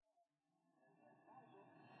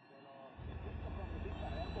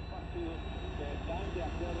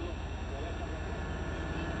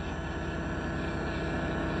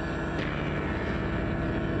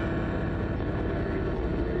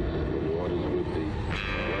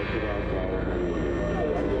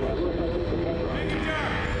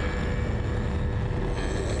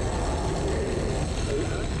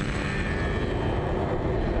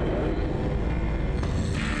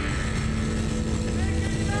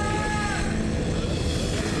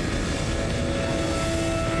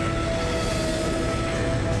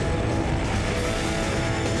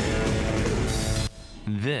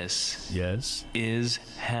This Yes? is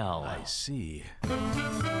hell. I see.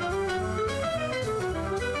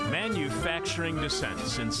 Manufacturing descent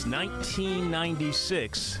since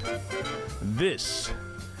 1996. This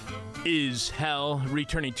is hell.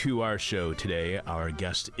 Returning to our show today, our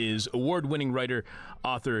guest is award-winning writer,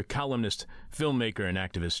 author, columnist, filmmaker, and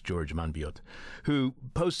activist George Monbiot, who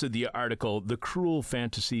posted the article, The Cruel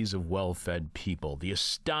Fantasies of Well-Fed People, the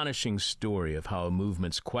astonishing story of how a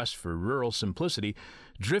movement's quest for rural simplicity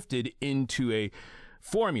drifted into a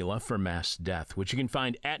formula for mass death, which you can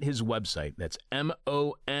find at his website. That's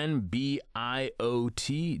Monbiot.com,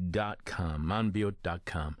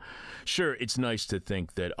 Monbiot.com. Sure, it's nice to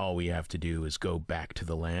think that all we have to do is go back to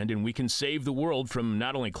the land and we can save the world from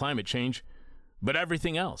not only climate change, but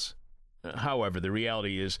everything else. However, the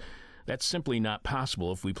reality is that's simply not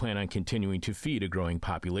possible if we plan on continuing to feed a growing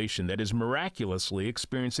population that is miraculously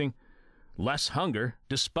experiencing less hunger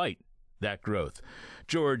despite that growth.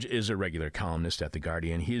 George is a regular columnist at The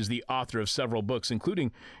Guardian. He is the author of several books,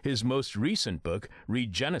 including his most recent book,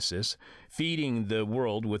 Regenesis, Feeding the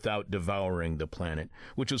World Without Devouring the Planet,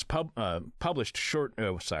 which was which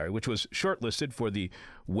was shortlisted for the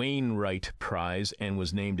Wainwright Prize and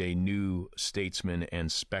was named a New Statesman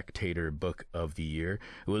and Spectator Book of the Year.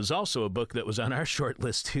 It was also a book that was on our short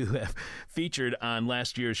list to have featured on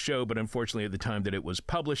last year's show, but unfortunately at the time that it was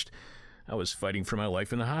published, I was fighting for my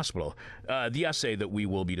life in the hospital. The essay that we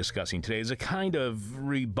will be discussing today is a kind of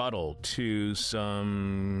rebuttal to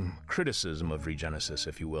some criticism of Regenesis,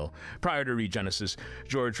 if you will. Prior to Regenesis,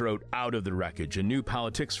 George wrote Out of the Wreckage, A New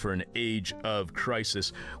Politics for an Age of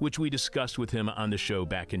Crisis, which we discussed with him on the show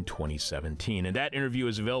back in 2017. And that interview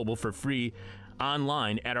is available for free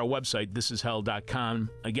online at our website,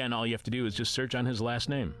 thisishell.com. Again, all you have to do is just search on his last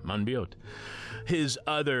name, Monbiot. His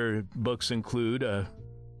other books include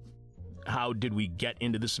How Did We Get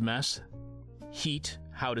Into This Mess? Heat,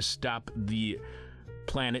 How to Stop the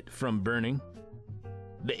Planet from Burning.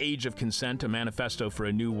 The Age of Consent, A Manifesto for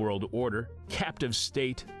a New World Order. Captive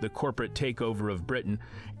State, The Corporate Takeover of Britain.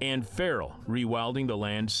 And Feral, Rewilding the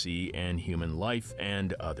Land, Sea, and Human Life,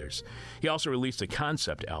 and others. He also released a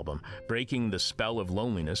concept album, Breaking the Spell of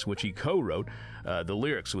Loneliness, which he co-wrote the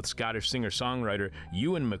lyrics with Scottish singer-songwriter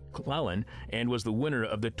Ewan McClellan, and was the winner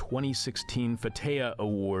of the 2016 FATEA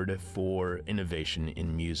Award for Innovation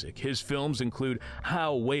in Music. His films include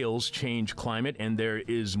How Whales Change Climate and There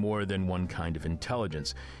Is More Than One Kind of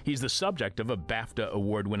Intelligence. He's the subject of a BAFTA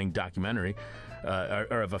award-winning documentary,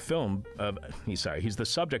 he's the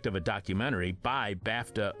subject of a documentary by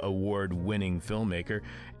BAFTA award-winning filmmaker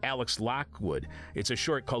Alex Lockwood. It's a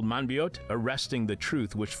short called Monbiot, Arresting the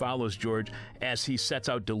Truth, which follows George as he sets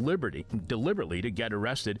out deliberately to get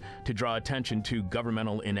arrested to draw attention to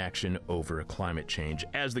governmental inaction over climate change.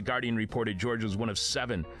 As The Guardian reported, George was one of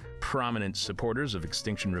 7 prominent supporters of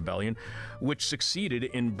Extinction Rebellion, which succeeded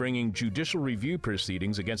in bringing judicial review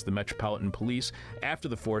proceedings against the Metropolitan Police after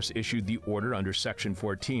the force issued the order under Section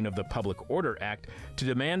 14 of the Public Order Act to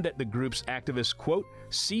demand that the group's activists, quote,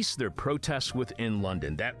 cease their protests within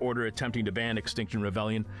London. That order, attempting to ban Extinction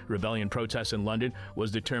Rebellion protests in London,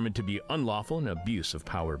 was determined to be unlawful and abuse of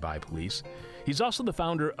power by police. He's also the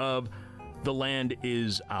founder of The Land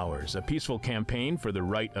Is Ours, a peaceful campaign for the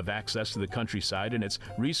right of access to the countryside and its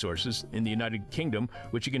resources in the United Kingdom,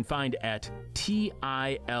 which you can find at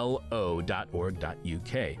tilo.org.uk.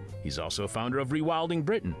 He's also a founder of Rewilding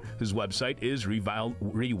Britain, whose website is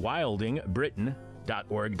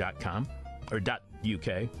rewildingbritain.org.com or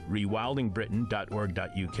 .uk,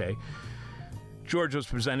 rewildingbritain.org.uk. George was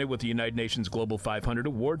presented with the United Nations Global 500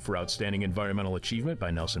 Award for Outstanding Environmental Achievement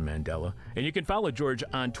by Nelson Mandela. And you can follow George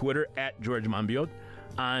on Twitter at George Monbiot,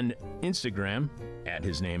 on Instagram at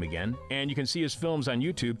his name again, and you can see his films on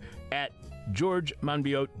YouTube at George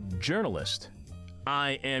Monbiot Journalist.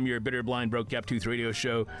 I am your bitter, blind, broke, gap-toothed radio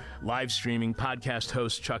show, live streaming podcast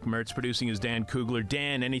host Chuck Mertz. Producing is Dan Kugler.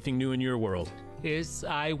 Dan, anything new in your world?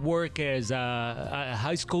 I work as a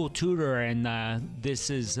high school tutor, and this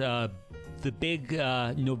is the big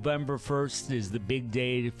November 1st is the big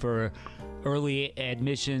day for early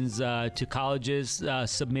admissions to colleges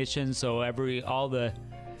submissions. So all the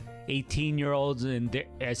 18-year-olds and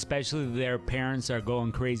especially their parents are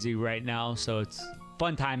going crazy right now. So it's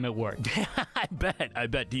fun time at work. I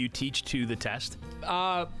bet. Do you teach to the test?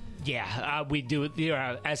 Yeah, we do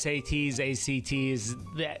SATs, ACTs.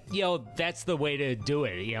 That's the way to do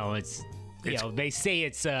it. It's they say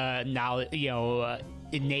it's now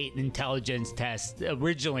innate intelligence test.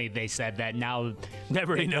 Originally, they said that. Now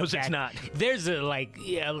everybody knows it's not. There's a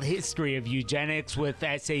history of eugenics with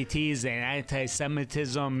SATs and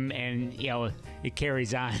anti-Semitism, and it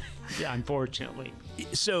carries on, unfortunately.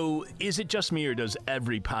 So is it just me, or does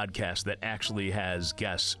every podcast that actually has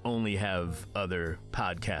guests only have other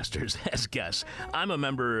podcasters as guests? I'm a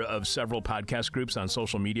member of several podcast groups on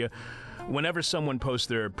social media. Whenever someone posts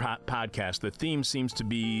their podcast, the theme seems to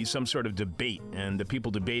be some sort of debate, and the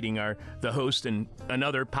people debating are the host and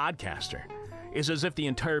another podcaster. It's as if the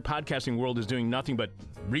entire podcasting world is doing nothing but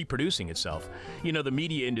reproducing itself. The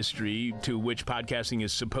media industry, to which podcasting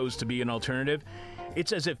is supposed to be an alternative,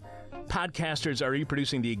 it's as if podcasters are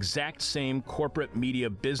reproducing the exact same corporate media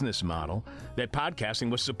business model that podcasting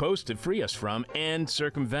was supposed to free us from and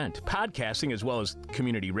circumvent. Podcasting, as well as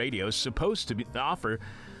community radio, is supposed to offer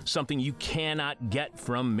something you cannot get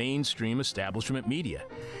from mainstream establishment media.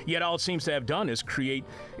 Yet all it seems to have done is create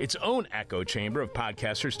its own echo chamber of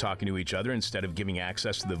podcasters talking to each other instead of giving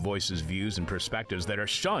access to the voices, views, and perspectives that are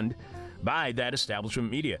shunned by that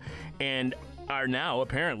establishment media, and are now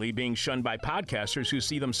apparently being shunned by podcasters who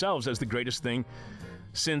see themselves as the greatest thing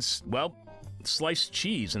since, sliced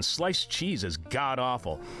cheese. And sliced cheese is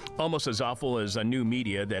god-awful. Almost as awful as a new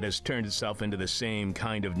media that has turned itself into the same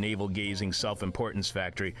kind of navel-gazing self-importance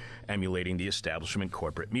factory, emulating the establishment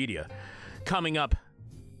corporate media. Coming up,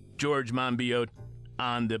 George Monbiot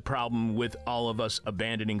on the problem with all of us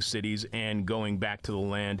abandoning cities and going back to the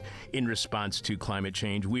land in response to climate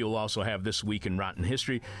change. We will also have This Week in Rotten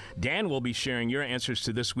History. Dan will be sharing your answers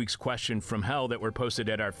to this week's question from hell that were posted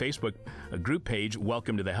at our Facebook group page,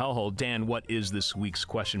 Welcome to the Hellhole. Dan, what is this week's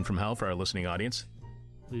question from hell for our listening audience?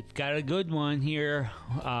 We've got a good one here,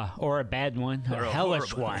 or a bad one, or a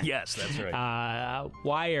hellish horrible one. Yes, that's right.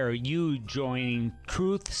 Why are you joining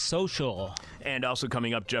Truth Social? And also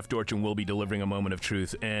coming up, Jeff Dorchin will be delivering a moment of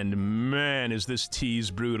truth. And man, is this tease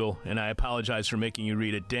brutal. And I apologize for making you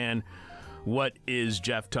read it. Dan, what is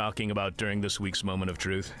Jeff talking about during this week's moment of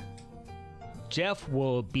truth? Jeff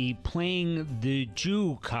will be playing the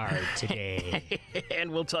Jew card today. And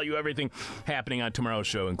we'll tell you everything happening on tomorrow's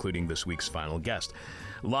show, including this week's final guest.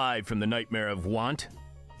 Live from the Nightmare of Want,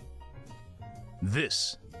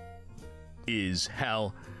 this is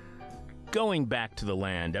hell. Going back to the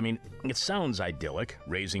land, it sounds idyllic.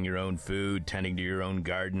 Raising your own food, tending to your own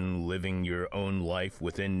garden, living your own life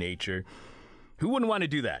within nature. Who wouldn't want to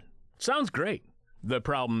do that? Sounds great. The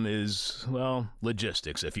problem is,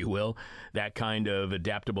 logistics, if you will. That kind of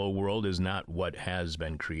adaptable world is not what has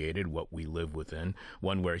been created, what we live within,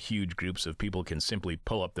 one where huge groups of people can simply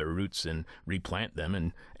pull up their roots and replant them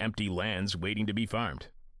in empty lands waiting to be farmed.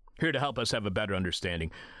 Here to help us have a better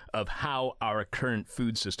understanding of how our current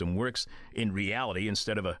food system works in reality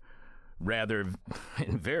instead of a rather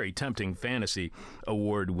very tempting fantasy,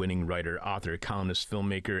 award-winning writer, author, columnist,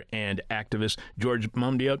 filmmaker, and activist George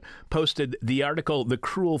Monbiot posted the article, The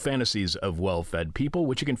Cruel Fantasies of Well-Fed People,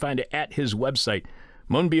 which you can find at his website,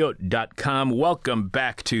 monbiot.com. Welcome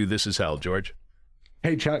back to This Is Hell, George.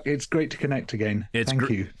 Hey, Chuck. It's great to connect again. Thank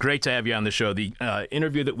you. Great to have you on the show. The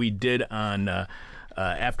interview that we did on...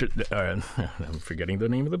 I'm forgetting the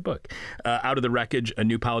name of the book. Out of the Wreckage, A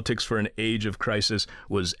New Politics for an Age of Crisis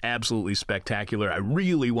was absolutely spectacular. I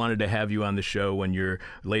really wanted to have you on the show when your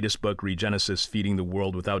latest book, Regenesis, Feeding the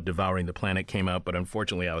World Without Devouring the Planet, came out, but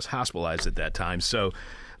unfortunately I was hospitalized at that time. So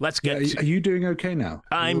let's get Are you doing okay now?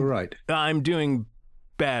 I'm all right. I'm doing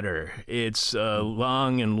better. It's a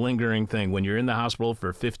long and lingering thing. When you're in the hospital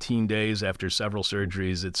for 15 days after several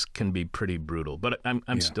surgeries, it can be pretty brutal, but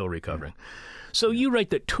I'm still recovering. Yeah. So you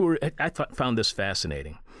write that found this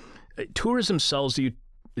fascinating. Tourism sells to you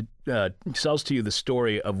the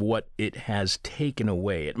story of what it has taken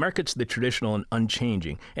away. It markets the traditional and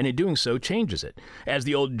unchanging, and in doing so changes it. As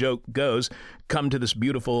the old joke goes, come to this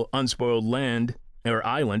beautiful, unspoiled land or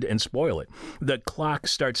island and spoil it. The clock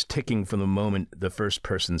starts ticking from the moment the first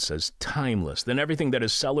person says timeless. Then everything that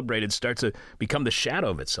is celebrated starts to become the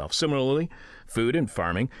shadow of itself. Similarly, food and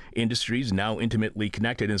farming industries, now intimately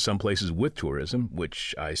connected in some places with tourism,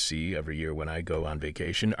 which I see every year when I go on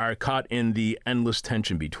vacation, are caught in the endless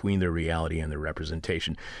tension between their reality and their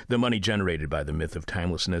representation. The money generated by the myth of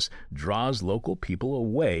timelessness draws local people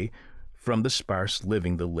away from the sparse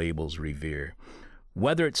living the labels revere.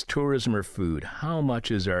 Whether it's tourism or food, how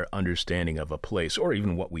much is our understanding of a place, or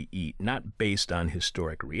even what we eat, not based on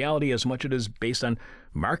historic reality as much as it is based on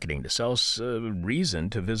marketing to sell us a reason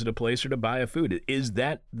to visit a place or to buy a food? Is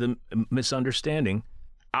that the misunderstanding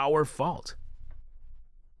our fault?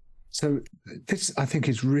 So this, I think,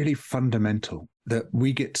 is really fundamental, that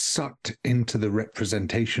we get sucked into the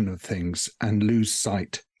representation of things and lose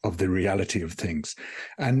sight of the reality of things.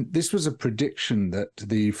 And this was a prediction that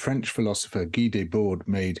the French philosopher Guy Debord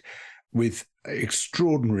made with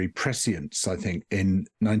extraordinary prescience, I think, in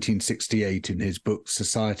 1968 in his book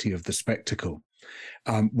Society of the Spectacle,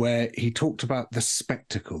 where he talked about the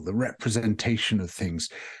spectacle, the representation of things,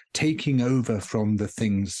 taking over from the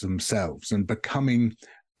things themselves and becoming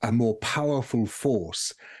a more powerful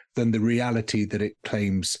force than the reality that it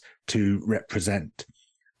claims to represent.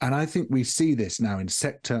 And I think we see this now in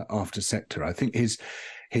sector after sector. I think his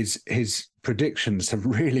predictions have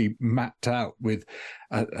really mapped out with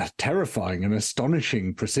a terrifying and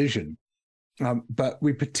astonishing precision. But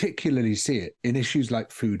we particularly see it in issues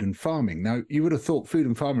like food and farming. Now, you would have thought food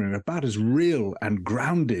and farming are about as real and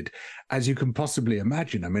grounded as you can possibly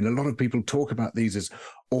imagine. I mean, a lot of people talk about these as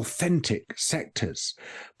authentic sectors.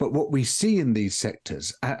 But what we see in these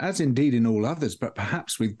sectors, as indeed in all others, but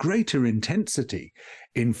perhaps with greater intensity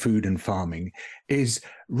in food and farming, is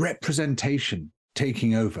representation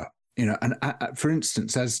taking over. And for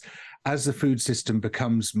instance, as the food system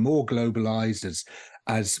becomes more globalized,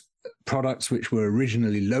 as products which were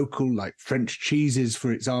originally local, like French cheeses,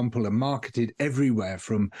 for example, are marketed everywhere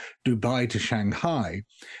from Dubai to Shanghai,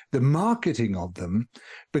 the marketing of them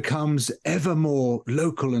becomes ever more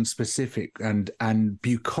local and specific and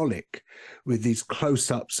bucolic, with these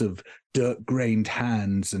close-ups of dirt-grained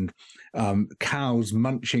hands and cows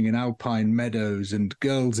munching in alpine meadows and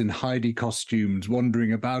girls in Heidi costumes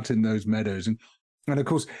wandering about in those meadows. And of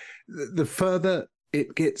course, the further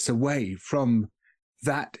it gets away from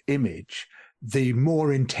that image, the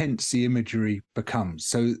more intense the imagery becomes.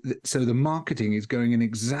 So the marketing is going in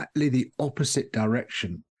exactly the opposite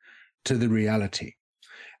direction to the reality.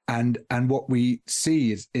 And what we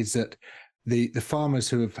see is that the farmers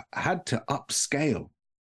who have had to upscale,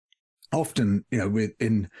 often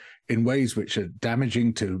in ways which are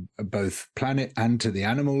damaging to both planet and to the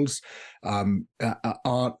animals,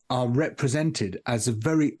 are represented as the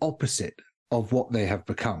very opposite of what they have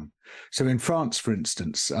become. So in France, for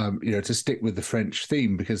instance, to stick with the French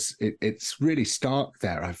theme, because it's really stark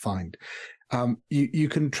there, I find, you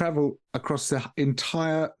can travel across the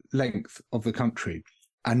entire length of the country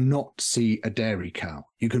and not see a dairy cow.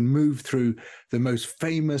 You can move through the most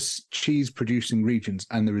famous cheese-producing regions,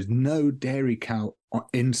 and there is no dairy cow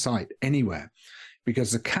in sight anywhere,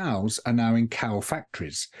 because the cows are now in cow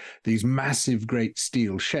factories, these massive, great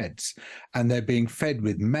steel sheds, and they're being fed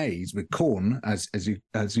with maize, with corn, as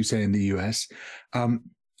you say in the US,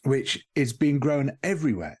 which is being grown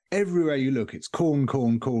everywhere. Everywhere you look, it's corn,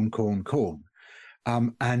 corn, corn, corn, corn,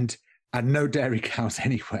 and no dairy cows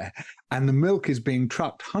anywhere. And the milk is being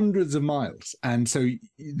trucked hundreds of miles. And so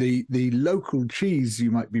the local cheese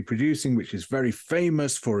you might be producing, which is very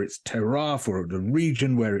famous for its terroir, for the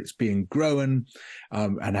region where it's being grown,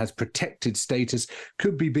 and has protected status,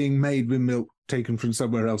 could be being made with milk taken from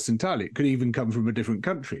somewhere else entirely. It could even come from a different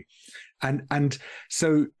country. And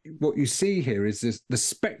so what you see here is the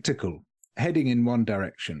spectacle heading in one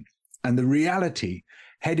direction and the reality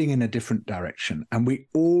heading in a different direction. And we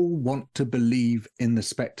all want to believe in the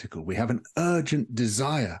spectacle. We have an urgent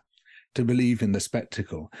desire to believe in the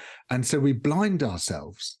spectacle. And so we blind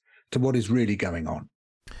ourselves to what is really going on.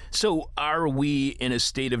 So are we in a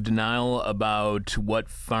state of denial about what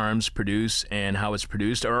farms produce and how it's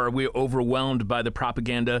produced, or are we overwhelmed by the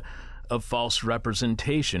propaganda of false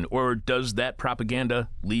representation, or does that propaganda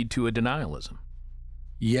lead to a denialism?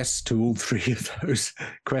 Yes to all three of those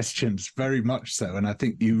questions, very much so. And I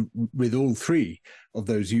think with all three of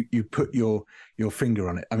those, you put your finger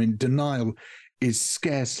on it. I mean, denial is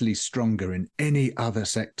scarcely stronger in any other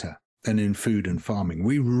sector than in food and farming.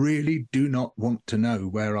 We really do not want to know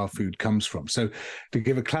where our food comes from. So to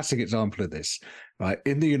give a classic example of this, right,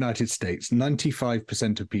 in the United States,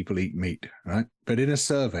 95% of people eat meat, right? But in a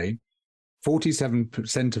survey,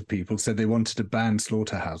 47% of people said they wanted to ban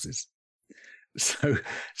slaughterhouses. So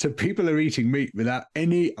people are eating meat without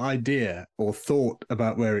any idea or thought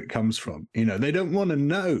about where it comes from. They don't want to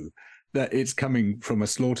know that it's coming from a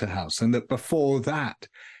slaughterhouse and that before that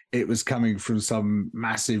it was coming from some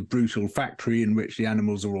massive, brutal factory in which the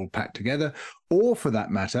animals are all packed together, or for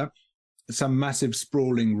that matter, some massive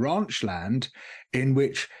sprawling ranch land in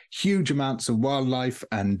which huge amounts of wildlife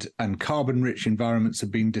and carbon-rich environments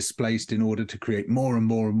have been displaced in order to create more and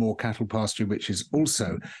more and more cattle pasture, which is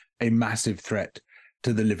also a massive threat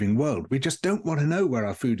to the living world. We just don't want to know where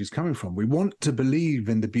our food is coming from. We want to believe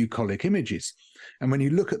in the bucolic images. And when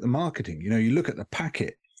you look at the marketing, you look at the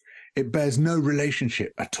packet, it bears no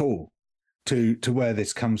relationship at all to where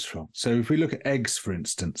this comes from. So if we look at eggs, for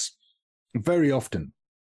instance, very often,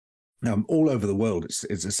 all over the world,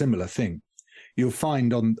 it's a similar thing. you'll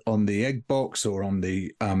find on the egg box or on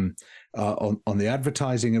the on the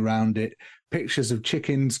advertising around it pictures of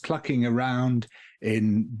chickens clucking around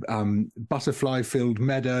in butterfly-filled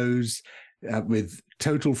meadows with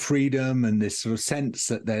total freedom and this sort of sense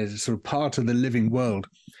that they're sort of part of the living world.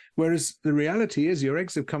 Whereas the reality is your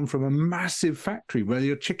eggs have come from a massive factory where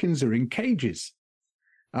your chickens are in cages.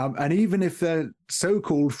 And even if they're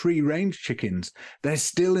so-called free-range chickens, they're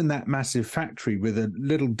still in that massive factory with a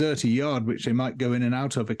little dirty yard which they might go in and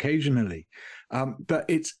out of occasionally. But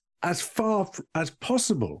it's as far as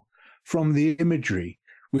possible from the imagery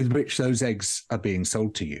with which those eggs are being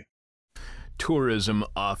sold to you. Tourism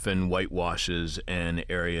often whitewashes an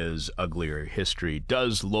area's uglier history.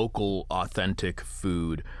 Does local, authentic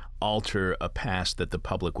food alter a past that the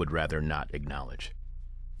public would rather not acknowledge?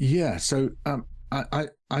 Yeah, so I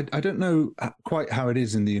don't know quite how it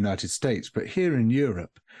is in the United States, but here in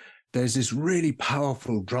Europe, there's this really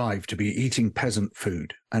powerful drive to be eating peasant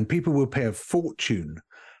food, and people will pay a fortune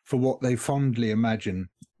for what they fondly imagine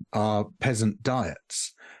are peasant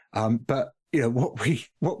diets. But you know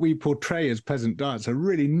what we portray as peasant diets are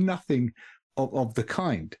really nothing of the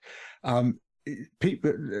kind.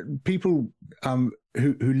 People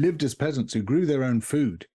who lived as peasants, who grew their own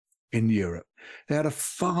food in Europe, they had a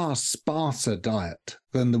far sparser diet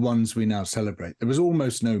than the ones we now celebrate. There was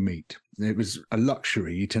almost no meat. It was a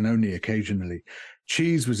luxury, eaten only occasionally.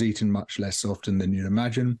 Cheese was eaten much less often than you'd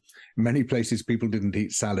imagine. In many places, people didn't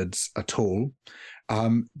eat salads at all.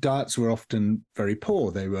 Diets were often very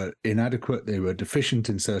poor. They were inadequate. They were deficient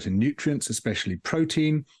in certain nutrients, especially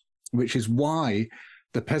protein, which is why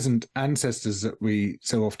the peasant ancestors that we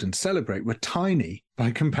so often celebrate were tiny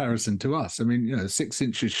by comparison to us. I mean, 6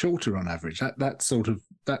 inches shorter on average. That sort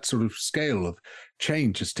of scale of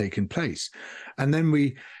change has taken place. And then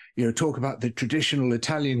we talk about the traditional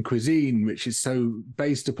Italian cuisine, which is so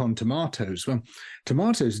based upon tomatoes. Well,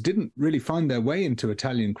 tomatoes didn't really find their way into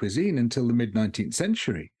Italian cuisine until the mid-19th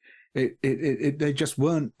century. They just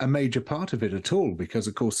weren't a major part of it at all because,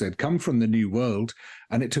 of course, they'd come from the New World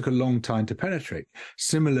and it took a long time to penetrate.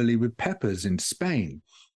 Similarly with peppers in Spain.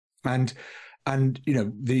 And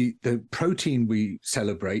the protein we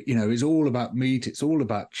celebrate, is all about meat, it's all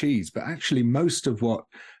about cheese. But actually, most of what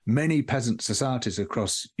many peasant societies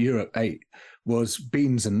across Europe ate was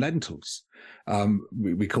beans and lentils.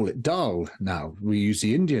 We call it dal now. We use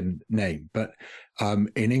the Indian name. But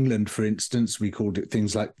in England, for instance, we called it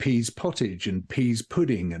things like peas pottage and peas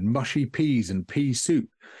pudding and mushy peas and pea soup.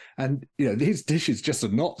 And, these dishes just are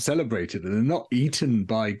not celebrated and are not eaten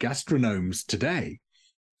by gastronomes today.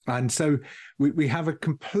 And so we have a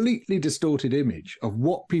completely distorted image of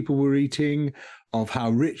what people were eating, of how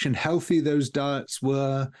rich and healthy those diets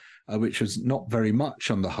were, which was not very much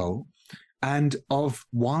on the whole, and of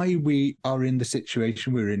why we are in the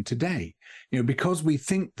situation we're in today. Because we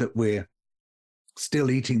think that we're still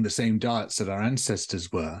eating the same diets that our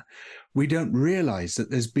ancestors were, we don't realize that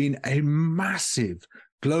there's been a massive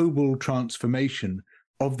global transformation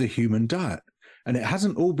of the human diet. And it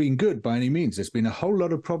hasn't all been good by any means. There's been a whole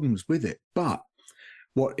lot of problems with it. But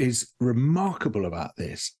what is remarkable about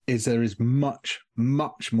this is there is much,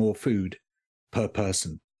 much more food per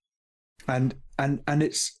person. And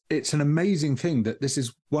it's an amazing thing that this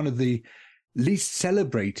is one of the least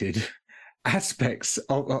celebrated aspects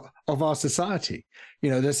of our society.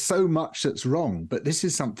 There's so much that's wrong, but this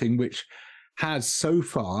is something which has so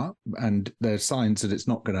far, and there's signs that it's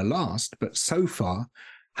not going to last, but so far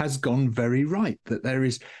has gone very right, that there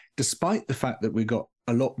is, despite the fact that we've got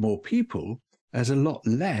a lot more people, there's a lot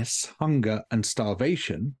less hunger and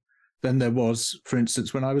starvation than there was, for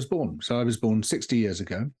instance, when I was born. So I was born 60 years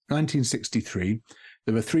ago, 1963.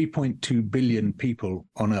 There were 3.2 billion people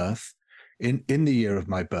on Earth in the year of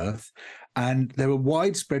my birth, and there were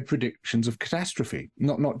widespread predictions of catastrophe,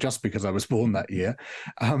 not just because I was born that year,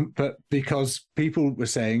 but because people were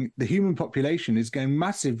saying the human population is going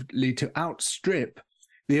massively to outstrip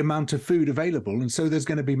the amount of food available, and so there's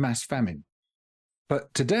going to be mass famine.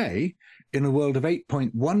 But today, in a world of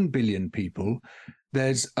 8.1 billion people,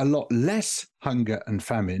 there's a lot less hunger and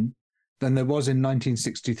famine than there was in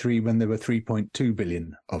 1963 when there were 3.2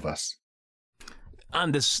 billion of us.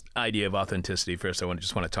 On this idea of authenticity, first, I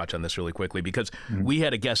just want to touch on this really quickly because we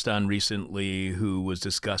had a guest on recently who was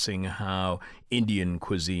discussing how Indian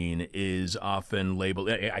cuisine is often labeled.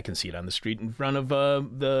 I can see it on the street in front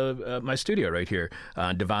of my studio right here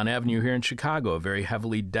on Devon Avenue here in Chicago, a very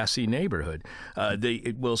heavily Desi neighborhood.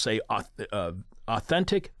 It will say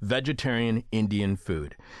authentic vegetarian Indian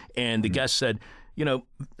food. And the guest said,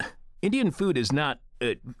 Indian food is not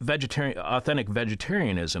authentic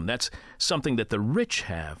vegetarianism. That's something that the rich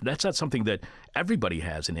have. That's not something that everybody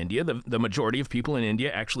has in India. The majority of people in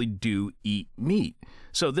India actually do eat meat.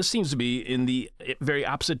 So this seems to be in the very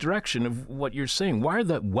opposite direction of what you're saying. Why are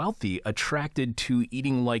the wealthy attracted to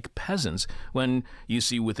eating like peasants when you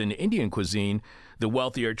see within Indian cuisine, the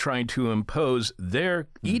wealthy are trying to impose their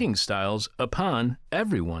eating styles upon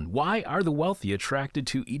everyone? Why are the wealthy attracted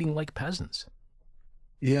to eating like peasants?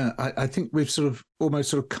 Yeah, I think we've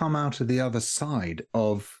almost come out of the other side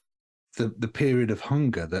of the period of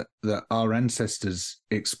hunger that our ancestors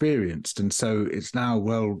experienced, and so it's now,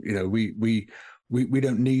 well, we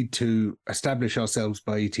don't need to establish ourselves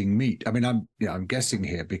by eating meat. I mean, I'm guessing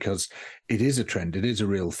here because it is a trend, it is a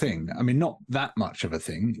real thing. I mean, not that much of a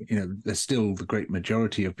thing. There's still the great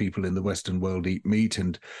majority of people in the Western world eat meat,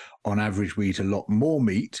 and on average, we eat a lot more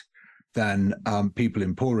meat than people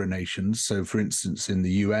in poorer nations. So, for instance, in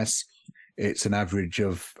the US, it's an average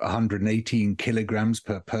of 118 kilograms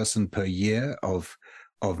per person per year of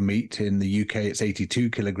meat. In the UK, it's 82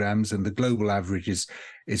 kilograms, and the global average is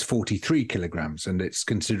 43 kilograms, and it's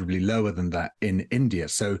considerably lower than that in India.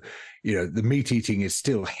 So, the meat eating is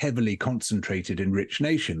still heavily concentrated in rich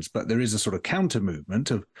nations, but there is a sort of counter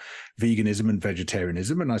movement of veganism and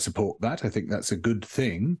vegetarianism, and I support that. I think that's a good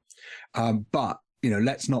thing. But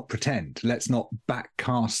let's not pretend. Let's not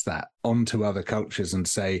backcast that onto other cultures and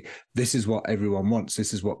say this is what everyone wants.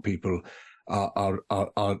 This is what people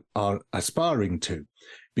are aspiring to,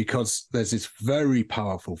 because there's this very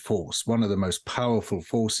powerful force, one of the most powerful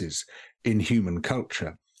forces in human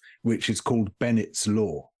culture, which is called Bennett's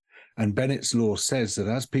Law. And Bennett's Law says that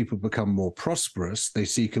as people become more prosperous, they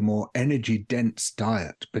seek a more energy-dense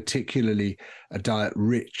diet, particularly a diet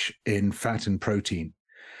rich in fat and protein.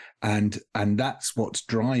 And that's what's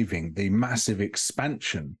driving the massive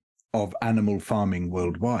expansion of animal farming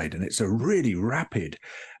worldwide. And it's a really rapid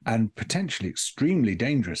and potentially extremely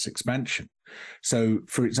dangerous expansion. So,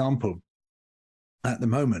 for example, at the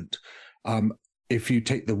moment, if you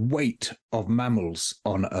take the weight of mammals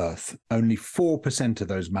on Earth, only 4% of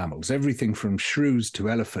those mammals, everything from shrews to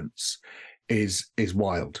elephants, is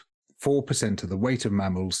wild. 4% of the weight of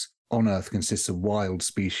mammals on Earth consists of wild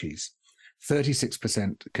species.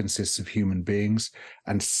 36% consists of human beings,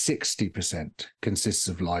 and 60% consists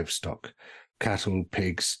of livestock, cattle,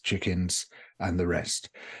 pigs, chickens, and the rest.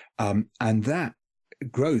 And that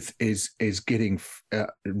growth is getting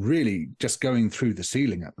really just going through the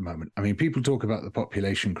ceiling at the moment. I mean, people talk about the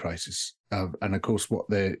population crisis, and of course what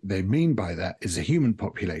they mean by that is the human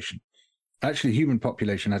population. Actually, human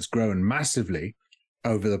population has grown massively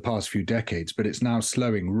over the past few decades, but it's now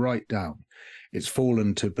slowing right down. It's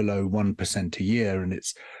fallen to below 1% a year, and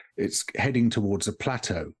it's heading towards a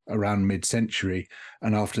plateau around mid-century,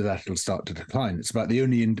 and after that it'll start to decline. It's about the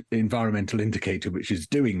only environmental indicator which is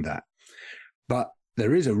doing that. But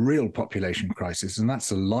there is a real population crisis, and that's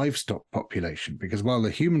the livestock population, because while the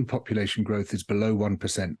human population growth is below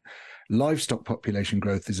 1%, livestock population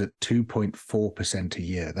growth is at 2.4% a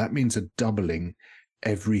year. That means a doubling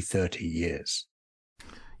every 30 years.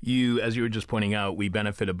 As you were just pointing out, we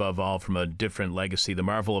benefit above all from a different legacy, the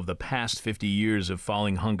marvel of the past 50 years of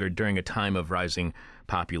falling hunger during a time of rising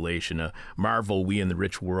population, a marvel we in the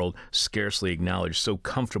rich world scarcely acknowledge, so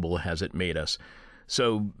comfortable has it made us.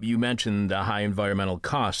 So you mentioned the high environmental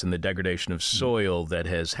cost and the degradation of soil that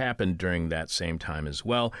has happened during that same time as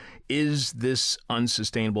well. Is this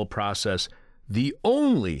unsustainable process the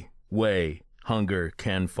only way hunger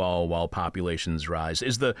can fall while populations rise?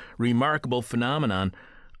 Is the remarkable phenomenon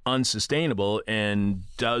unsustainable, and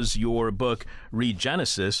does your book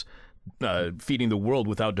Regenesis, Feeding the World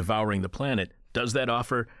Without Devouring the Planet, does that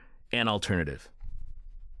offer an alternative?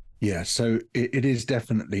 Yeah, so it is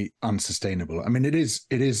definitely unsustainable. I mean, it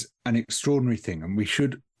is an extraordinary thing, and we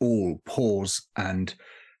should all pause and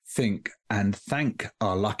think and thank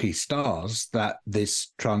our lucky stars that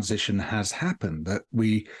this transition has happened, that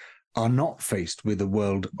we are not faced with a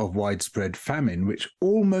world of widespread famine, which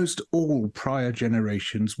almost all prior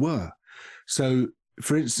generations were. So,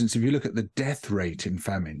 for instance, if you look at the death rate in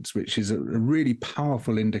famines, which is a really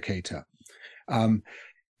powerful indicator,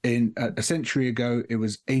 in a century ago, it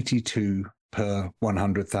was 82 per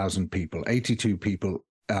 100,000 people. 82 people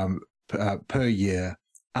per year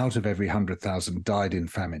out of every 100,000 died in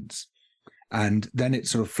famines. And then it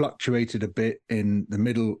sort of fluctuated a bit in the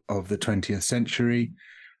middle of the 20th century.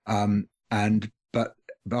 But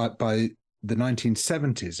by the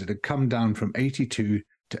 1970s, it had come down from 82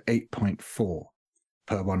 to 8.4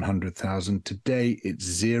 per 100,000. Today, it's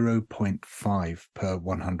 0.5 per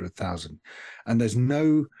 100,000. And there's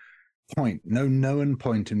no known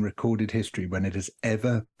point in recorded history when it has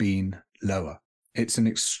ever been lower. It's an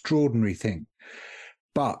extraordinary thing.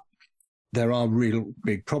 But there are real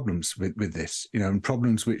big problems with this, and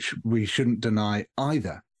problems which we shouldn't deny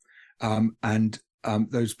either. And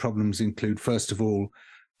those problems include, first of all,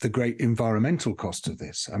 the great environmental cost of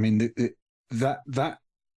this. I mean, that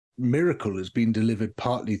miracle has been delivered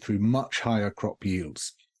partly through much higher crop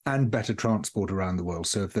yields and better transport around the world.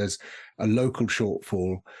 So if there's a local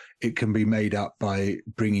shortfall, it can be made up by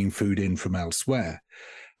bringing food in from elsewhere.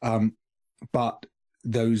 But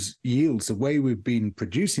those yields, the way we've been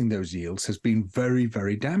producing those yields has been very,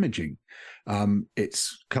 very damaging.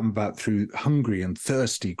 It's come about through hungry and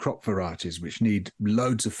thirsty crop varieties, which need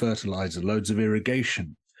loads of fertilizer, loads of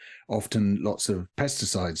irrigation, often lots of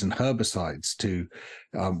pesticides and herbicides to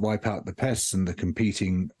wipe out the pests and the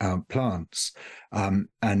competing plants.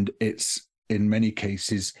 And it's, in many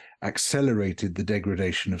cases, accelerated the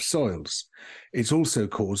degradation of soils. It's also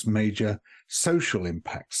caused major social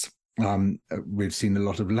impacts. We've seen a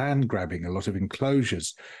lot of land grabbing, a lot of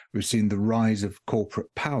enclosures. We've seen the rise of corporate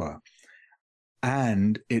power.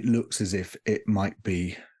 And it looks as if it might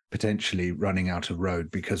be potentially running out of road,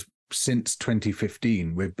 because since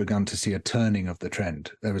 2015, we've begun to see a turning of the trend.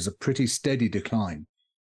 There was a pretty steady decline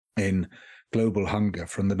in global hunger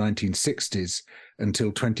from the 1960s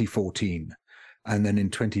until 2014. And then in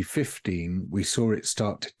 2015, we saw it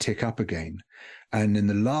start to tick up again. And in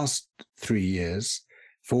the last 4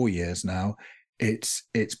 years now, it's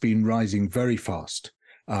been rising very fast.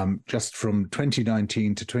 Just from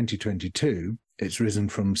 2019 to 2022, it's risen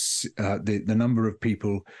from the number of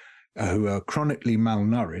people who are chronically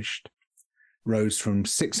malnourished rose from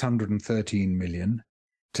 613 million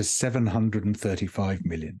to 735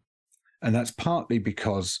 million. And that's partly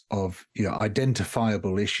because of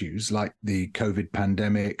identifiable issues like the COVID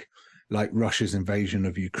pandemic, like Russia's invasion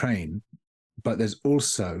of Ukraine. But there's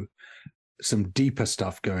also some deeper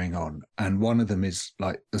stuff going on. And one of them is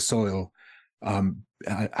like the soil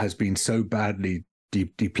has been so badly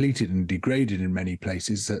depleted and degraded in many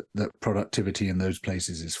places that productivity in those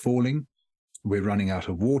places is falling. We're running out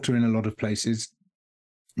of water in a lot of places.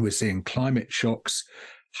 We're seeing climate shocks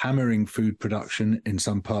hammering food production in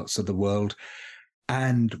some parts of the world.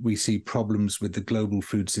 And we see problems with the global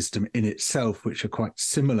food system in itself, which are quite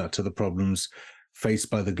similar to the problems faced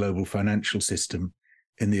by the global financial system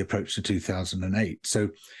in the approach to 2008. So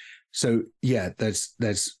yeah,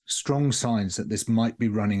 there's strong signs that this might be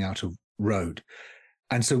running out of road.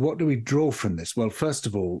 And so what do we draw from this? Well, first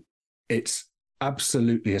of all, it's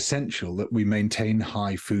absolutely essential that we maintain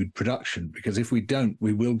high food production, because if we don't,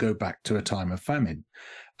 we will go back to a time of famine.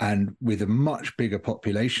 And with a much bigger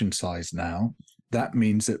population size now, that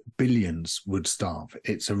means that billions would starve.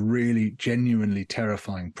 It's a really genuinely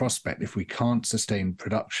terrifying prospect. If we can't sustain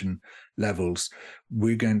production levels,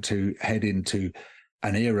 we're going to head into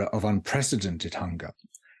an era of unprecedented hunger.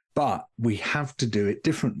 But we have to do it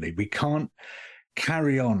differently. We can't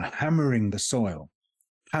carry on hammering the soil,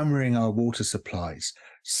 hammering our water supplies,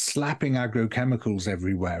 slapping agrochemicals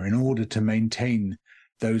everywhere in order to maintain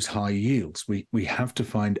those high yields. We have to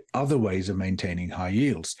find other ways of maintaining high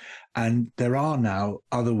yields. And there are now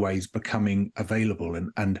other ways becoming available.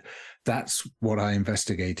 And that's what I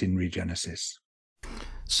investigate in Regenesis.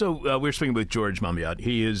 So we're speaking with George Monbiot.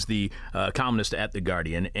 He is the columnist at The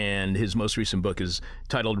Guardian, and his most recent book is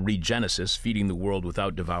titled Regenesis, Feeding the World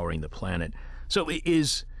Without Devouring the Planet. So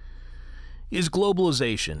is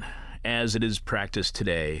globalization, as it is practiced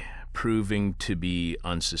today, proving to be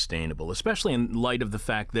unsustainable, especially in light of the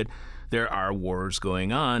fact that there are wars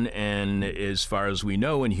going on, and as far as we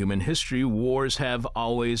know in human history, wars have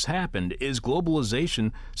always happened? Is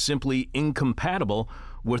globalization simply incompatible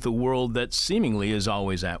with a world that seemingly is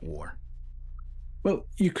always at war? Well,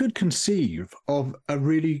 you could conceive of a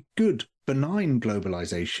really good, benign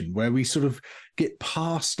globalization where we sort of get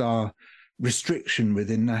past our restriction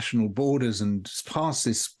within national borders and past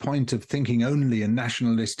this point of thinking only in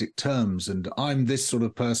nationalistic terms, and I'm this sort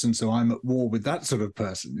of person, so I'm at war with that sort of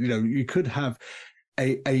person. You could have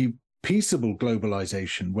a peaceable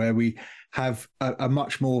globalization where we have a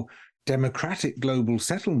much more democratic global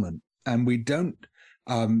settlement, and we don't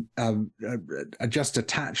just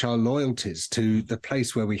attach our loyalties to the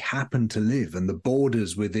place where we happen to live and the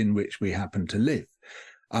borders within which we happen to live.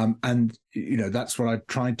 And that's what I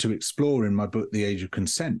tried to explore in my book, The Age of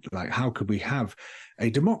Consent. Like, how could we have a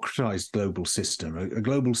democratized global system, a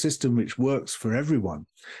global system which works for everyone?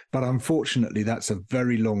 But unfortunately, that's a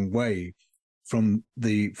very long way from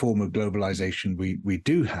the form of globalization we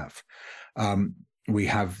do have. We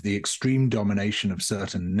have the extreme domination of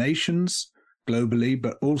certain nations globally,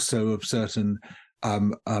 but also of certain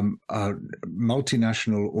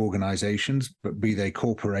multinational organizations, but be they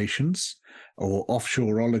corporations or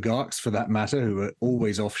offshore oligarchs for that matter, who are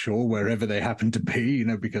always offshore wherever they happen to be,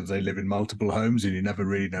 because they live in multiple homes and you never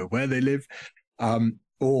really know where they live,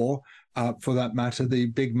 or for that matter, the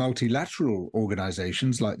big multilateral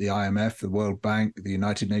organizations like the IMF, the World Bank, the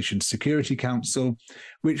United Nations Security Council,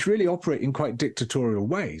 which really operate in quite dictatorial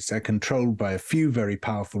ways. They're controlled by a few very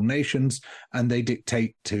powerful nations, and they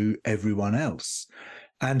dictate to everyone else.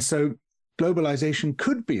 And so globalization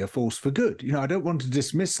could be a force for good. I don't want to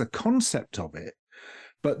dismiss the concept of it,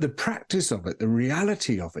 but the practice of it, the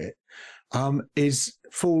reality of it,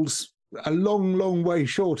 falls a long, long way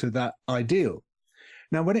short of that ideal.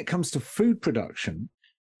 Now, when it comes to food production,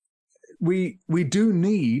 we do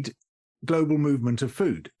need global movement of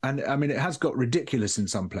food. And I mean, it has got ridiculous in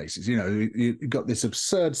some places. You've got this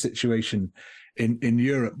absurd situation in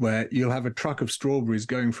Europe where you'll have a truck of strawberries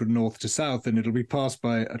going from north to south, and it'll be passed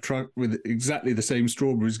by a truck with exactly the same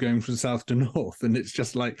strawberries going from south to north. And it's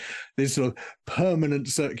just like this sort of permanent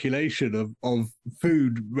circulation of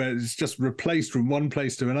food where it's just replaced from one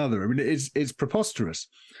place to another. I mean, it's preposterous.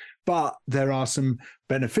 But there are some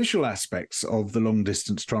beneficial aspects of the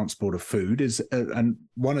long-distance transport of food, and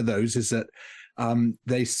one of those is that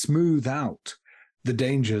they smooth out the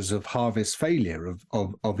dangers of harvest failure,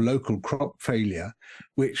 of local crop failure,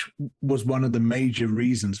 which was one of the major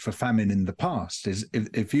reasons for famine in the past. Is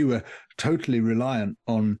if you were totally reliant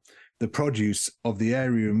on the produce of the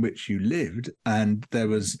area in which you lived, and there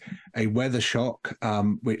was a weather shock,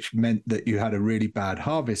 which meant that you had a really bad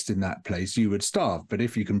harvest in that place, you would starve. But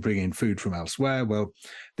if you can bring in food from elsewhere, well,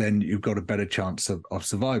 then you've got a better chance of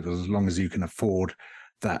survival, as long as you can afford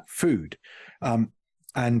that food. And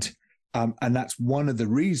that's one of the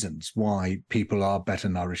reasons why people are better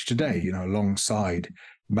nourished today, alongside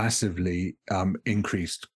massively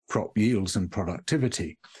increased crop yields and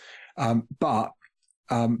productivity. But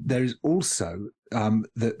there is also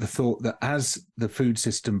the thought that as the food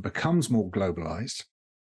system becomes more globalized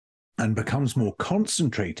and becomes more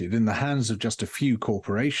concentrated in the hands of just a few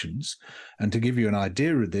corporations, and to give you an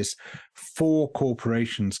idea of this, 4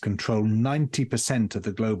 corporations control 90% of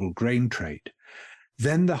the global grain trade,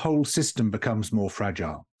 then the whole system becomes more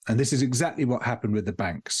fragile. And this is exactly what happened with the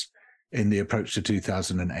banks in the approach to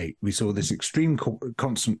 2008. We saw this extreme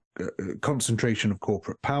concentration of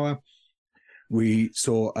corporate power. We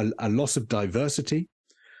saw a loss of diversity.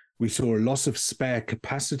 We saw a loss of spare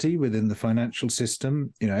capacity within the financial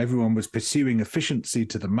system. Everyone was pursuing efficiency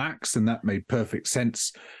to the max, and that made perfect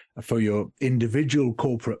sense for your individual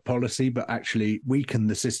corporate policy, but actually weakened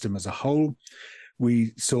the system as a whole.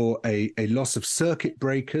 We saw a loss of circuit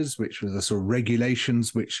breakers, which were the sort of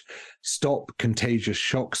regulations which stop contagious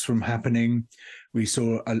shocks from happening. We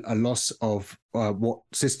saw a loss of what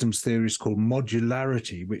systems theorists call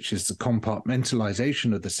modularity, which is the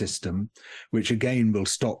compartmentalization of the system, which again will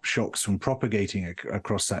stop shocks from propagating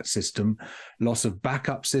across that system. Loss of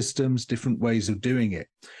backup systems, different ways of doing it.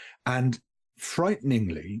 And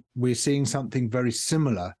frighteningly, we're seeing something very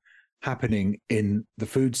similar happening in the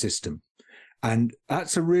food system. And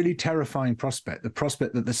that's a really terrifying prospect, the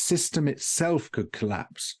prospect that the system itself could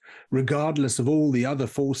collapse, regardless of all the other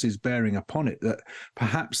forces bearing upon it, that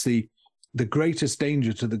perhaps the greatest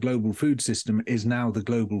danger to the global food system is now the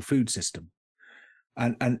global food system.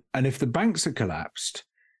 And if the banks had collapsed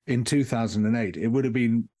in 2008, it would have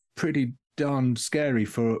been pretty darn scary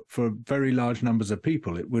for very large numbers of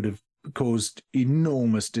people. It would have caused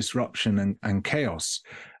enormous disruption and chaos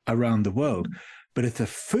around the world. But if the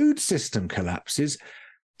food system collapses,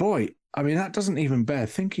 boy, I mean, that doesn't even bear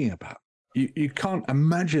thinking about. You can't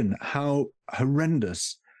imagine how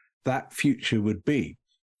horrendous that future would be.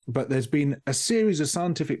 But there's been a series of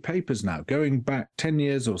scientific papers now, going back 10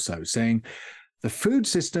 years or so, saying the food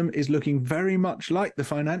system is looking very much like the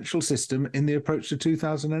financial system in the approach to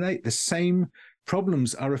 2008. The same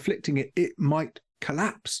problems are afflicting it. It might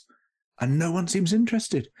collapse. And no one seems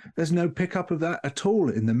interested. There's no pickup of that at all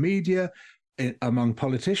in the media, among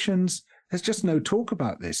politicians. There's just no talk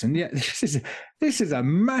about this. And yet this is a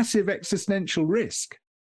massive existential risk.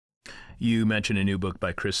 You mentioned a new book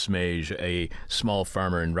by Chris Smage, a small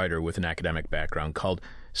farmer and writer with an academic background, called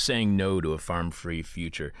Saying No to a Farm-Free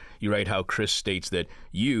Future. You write how Chris states that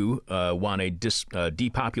you want a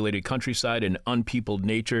depopulated countryside and unpeopled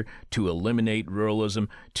nature, to eliminate ruralism,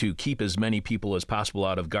 to keep as many people as possible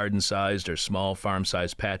out of garden-sized or small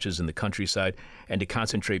farm-sized patches in the countryside, and to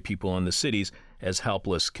concentrate people in the cities as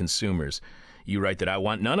helpless consumers. You write that I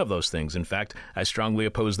want none of those things. In fact, I strongly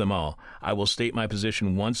oppose them all. I will state my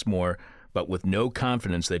position once more. but with no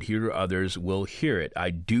confidence that he or others will hear it. I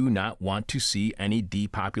do not want to see any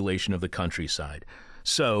depopulation of the countryside.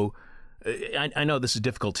 So I know this is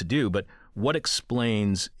difficult to do, but what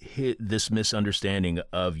explains this misunderstanding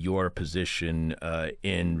of your position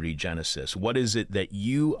in Regenesis? What is it that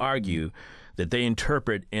you argue that they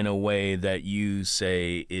interpret in a way that you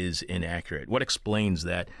say is inaccurate? What explains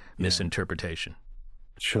that misinterpretation?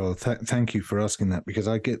 Sure. Thank you for asking that, because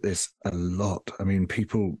I get this a lot. I mean,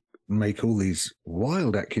 people make all these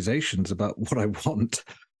wild accusations about what I want,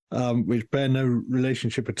 which bear no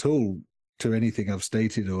relationship at all to anything I've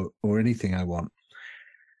stated or anything I want.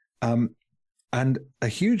 And a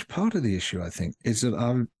huge part of the issue, I think, is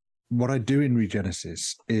that what I do in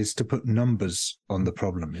Regenesis is to put numbers on the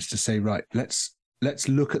problem, is to say, right, let's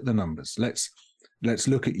look at the numbers. Let's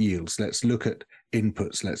look at yields. Let's look at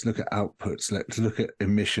inputs. Let's look at outputs. Let's look at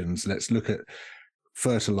emissions. Let's look at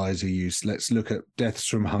fertilizer use. Let's look at deaths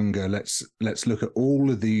from hunger. Let's look at all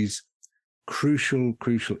of these crucial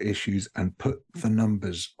issues and put the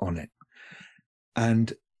numbers on it.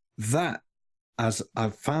 And that, as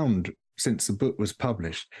I've found since the book was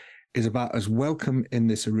published, is about as welcome in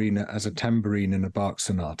this arena as a tambourine in a Bach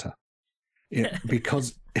sonata,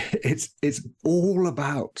 because it's all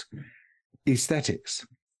about aesthetics.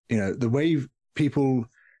 The way people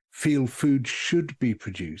feel food should be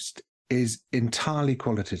produced is entirely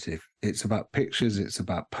qualitative. It's about pictures, it's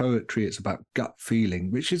about poetry, it's about gut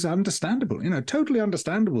feeling, which is understandable, totally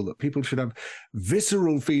understandable that people should have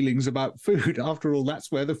visceral feelings about food. After all,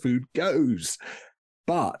 that's where the food goes.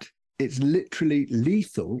 But it's literally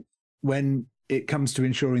lethal when it comes to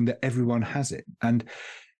ensuring that everyone has it. And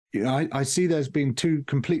I see there's being two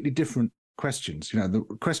completely different questions. The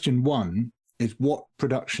question one is, what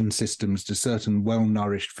production systems do certain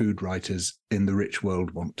well-nourished food writers in the rich world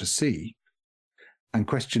want to see? And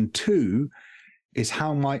question two is,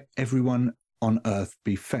 how might everyone on Earth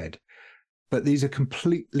be fed? But these are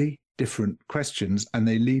completely different questions, and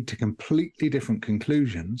they lead to completely different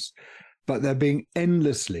conclusions, but they're being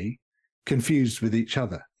endlessly confused with each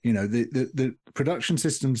other. The production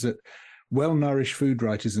systems that well-nourished food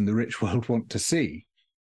writers in the rich world want to see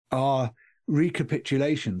are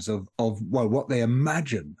recapitulations of what they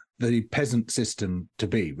imagine the peasant system to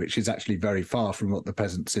be, which is actually very far from what the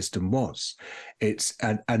peasant system was. It's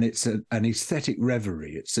an aesthetic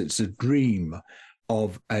reverie. It's a dream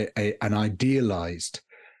of an idealized,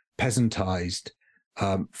 peasantized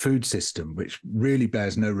food system, which really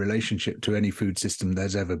bears no relationship to any food system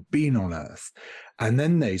there's ever been on Earth. And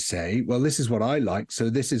then they say, well, this is what I like, so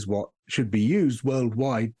this is what should be used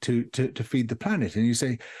worldwide to feed the planet. And you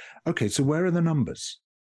say, okay, so where are the numbers?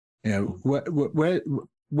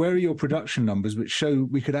 Where are your production numbers which show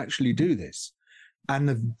we could actually do this? And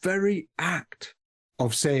the very act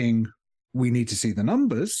of saying we need to see the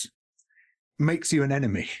numbers makes you an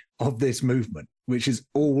enemy of this movement, which is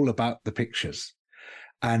all about the pictures.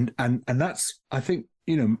 And that's, I think,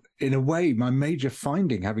 in a way, my major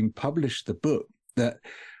finding, having published the book, that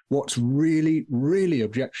what's really, really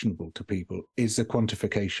objectionable to people is the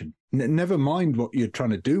quantification. Never mind what you're trying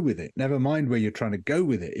to do with it. Never mind where you're trying to go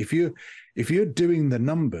with it. If you're doing the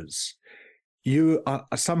numbers, you are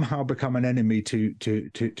somehow become an enemy to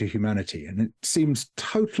humanity. And it seems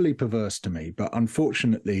totally perverse to me, but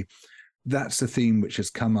unfortunately, that's the theme which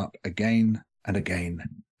has come up again and again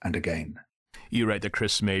and again. You write that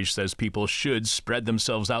Chris Smage says people should spread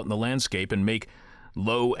themselves out in the landscape and make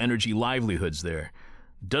low-energy livelihoods there.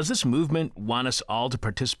 Does this movement want us all to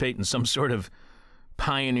participate in some sort of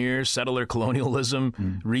pioneer settler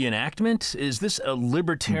colonialism reenactment? Is this a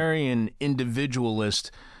libertarian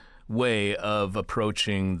individualist way of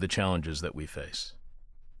approaching the challenges that we face?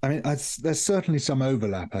 I mean, there's certainly some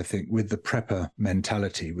overlap, I think, with the prepper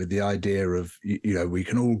mentality, with the idea of, we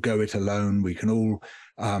can all go it alone. We can all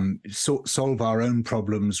solve our own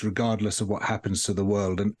problems regardless of what happens to the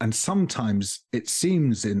world. And sometimes it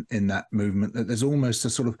seems in that movement that there's almost a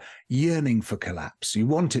sort of yearning for collapse. You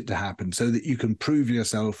want it to happen so that you can prove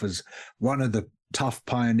yourself as one of the tough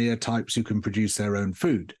pioneer types who can produce their own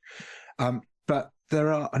food. But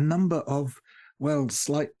there are a number of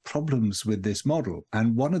slight problems with this model.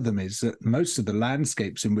 And one of them is that most of the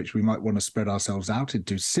landscapes in which we might want to spread ourselves out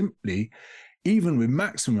into simply, even with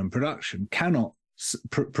maximum production, cannot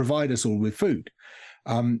provide us all with food.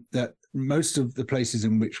 That most of the places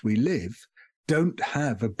in which we live don't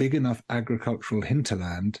have a big enough agricultural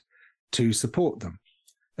hinterland to support them.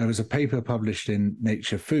 There was a paper published in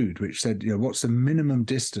Nature Food which said, what's the minimum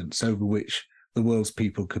distance over which the world's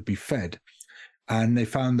people could be fed? And they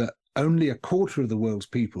found that only a quarter of the world's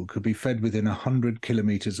people could be fed within 100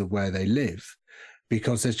 kilometers of where they live.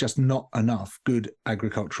 because there's just not enough good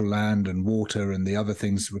agricultural land and water and the other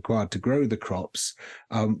things required to grow the crops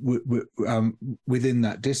within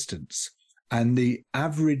that distance. And the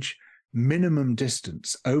average minimum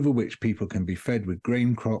distance over which people can be fed with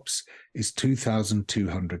grain crops is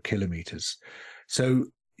 2,200 kilometers. So,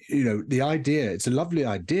 the idea, it's a lovely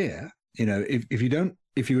idea.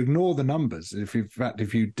 If you ignore the numbers,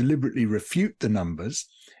 if you deliberately refute the numbers,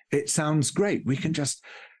 it sounds great. We can just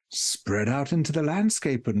spread out into the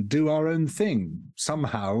landscape and do our own thing,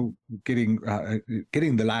 somehow getting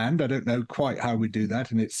the land. I don't know quite how we do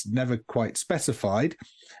that, and it's never quite specified.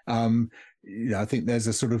 I think there's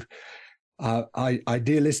a sort of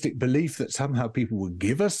idealistic belief that somehow people will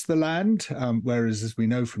give us the land, whereas, as we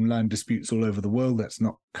know from land disputes all over the world, that's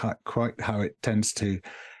not quite how it tends to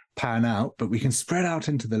pan out. But we can spread out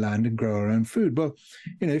into the land and grow our own food. Well,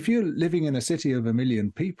 if you're living in a city of 1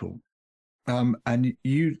 million people, and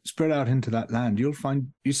you spread out into that land, you'll find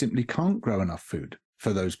you simply can't grow enough food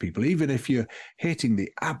for those people, even if you're hitting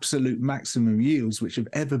the absolute maximum yields which have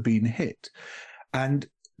ever been hit. And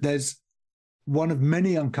there's one of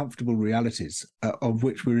many uncomfortable realities of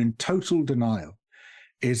which we're in total denial,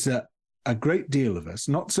 is that a great deal of us,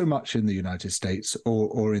 not so much in the United States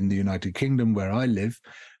or in the United Kingdom where I live,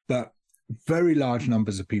 but very large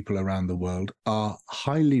numbers of people around the world are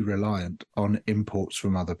highly reliant on imports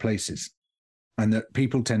from other places. And that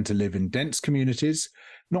people tend to live in dense communities,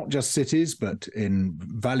 not just cities, but in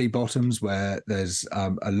valley bottoms where there's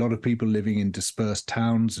a lot of people living in dispersed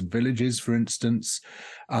towns and villages, for instance,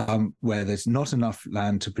 where there's not enough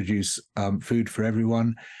land to produce food for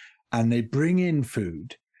everyone. And they bring in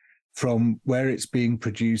food from where it's being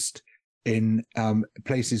produced in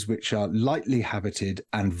places which are lightly habited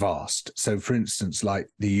and vast. So, for instance, like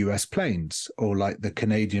the US plains, or like the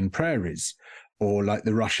Canadian prairies, or like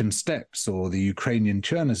the Russian steppes or the Ukrainian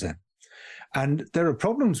Chernozem. And there are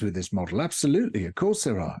problems with this model, absolutely, of course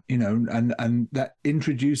there are, and that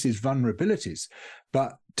introduces vulnerabilities.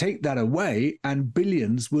 But take that away and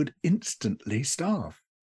billions would instantly starve.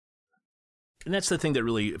 And that's the thing that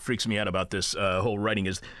really freaks me out about this whole writing,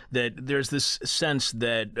 is that there's this sense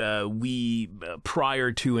that we,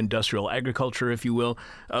 prior to industrial agriculture, if you will,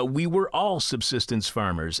 we were all subsistence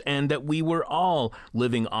farmers, and that we were all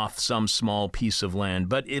living off some small piece of land.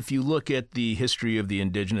 But if you look at the history of the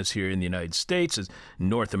indigenous here in the United States,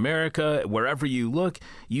 North America, wherever you look,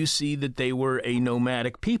 you see that they were a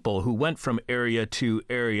nomadic people who went from area to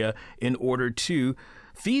area in order to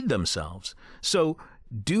feed themselves. So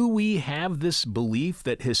do we have this belief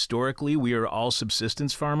that historically we are all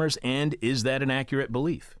subsistence farmers, and is that an accurate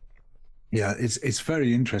belief? Yeah, it's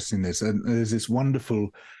very interesting, this. And there's this wonderful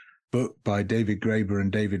book by David Graeber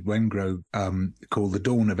and David Wengrow called The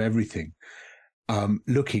Dawn of Everything,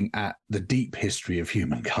 looking at the deep history of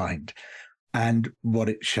humankind. And what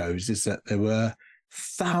it shows is that there were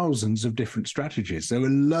thousands of different strategies. There were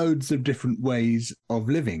loads of different ways of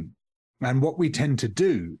living. And what we tend to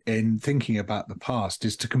do in thinking about the past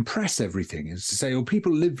is to compress everything, is to say, oh,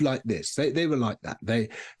 people lived like this. They were like that. They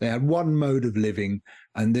had one mode of living,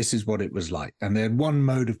 and this is what it was like. And they had one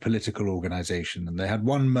mode of political organization, and they had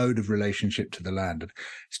one mode of relationship to the land. And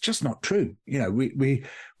it's just not true. We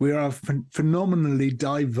are a phenomenally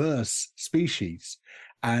diverse species,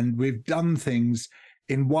 and we've done things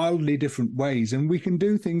in wildly different ways, and we can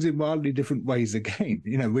do things in wildly different ways again.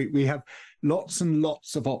 We have lots and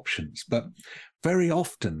lots of options, but very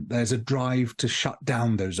often there's a drive to shut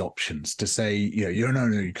down those options, to say, no,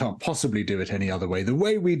 you can't possibly do it any other way. The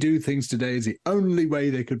way we do things today is the only way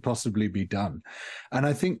they could possibly be done. And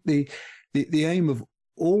I think the aim of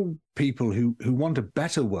all people who want a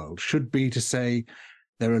better world should be to say,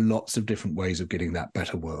 there are lots of different ways of getting that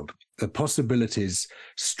better world. The possibilities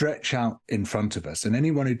stretch out in front of us, and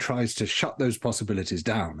anyone who tries to shut those possibilities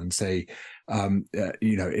down and say,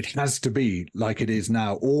 it has to be like it is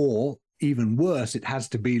now, or even worse, it has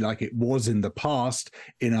to be like it was in the past,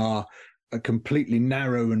 in a completely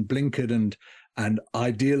narrow and blinkered and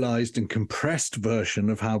idealized and compressed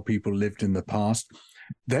version of how people lived in the past,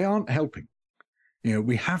 they aren't helping.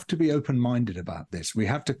 We have to be open-minded about this. We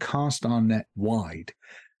have to cast our net wide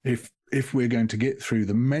if we're going to get through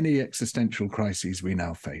the many existential crises we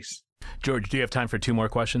now face. George, do you have time for 2 more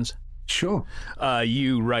questions? Sure.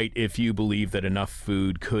 You write, if you believe that enough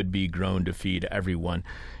food could be grown to feed everyone,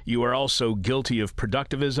 you are also guilty of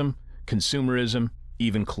productivism, consumerism,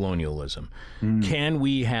 even colonialism. Can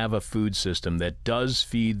we have a food system that does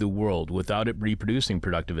feed the world without it reproducing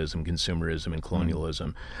productivism, consumerism, and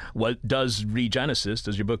colonialism? What does your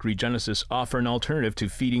book Regenesis, offer an alternative to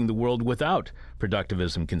feeding the world without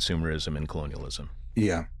productivism, consumerism, and colonialism?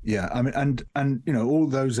 Yeah. I mean, and all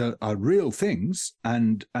those are real things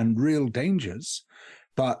and real dangers,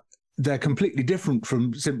 but they're completely different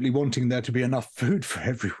from simply wanting there to be enough food for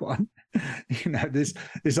everyone.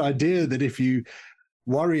 This idea that if you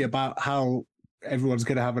worry about how everyone's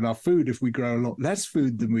going to have enough food if we grow a lot less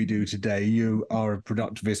food than we do today, you are a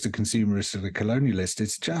productivist, a consumerist, and a colonialist.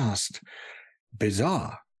 It's just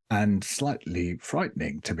bizarre and slightly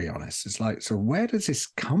frightening, to be honest. It's like, so where does this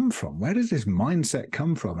come from? Where does this mindset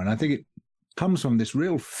come from? And I think it comes from this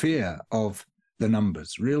real fear of the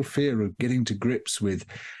numbers, real fear of getting to grips with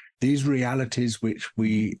these realities which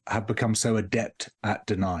we have become so adept at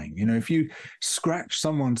denying. If you scratch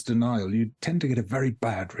someone's denial, you tend to get a very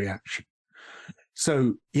bad reaction.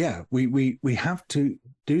 So, yeah, we have to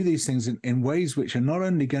do these things in ways which are not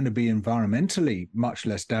only going to be environmentally much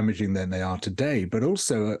less damaging than they are today, but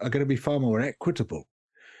also are going to be far more equitable.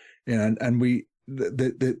 And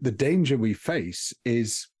the danger we face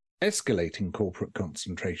is escalating corporate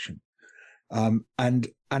concentration. And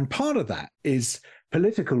part of that is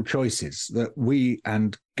political choices that we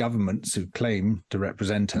and governments who claim to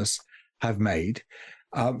represent us have made.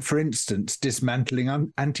 For instance,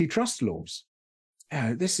 dismantling antitrust laws.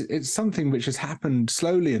 It's something which has happened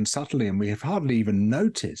slowly and subtly, and we have hardly even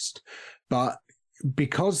noticed. But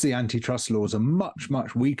because the antitrust laws are much,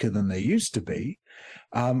 much weaker than they used to be,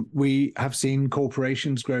 we have seen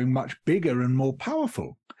corporations growing much bigger and more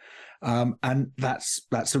powerful. And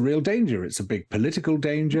that's a real danger. It's a big political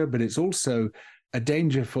danger, but it's also a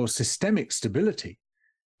danger for systemic stability.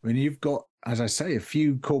 When you've got, as I say, a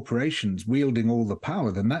few corporations wielding all the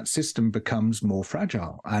power, then that system becomes more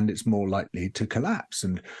fragile and it's more likely to collapse.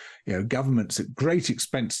 And governments, at great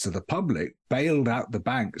expense to the public, bailed out the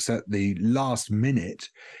banks at the last minute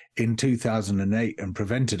in 2008 and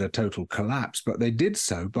prevented a total collapse. But they did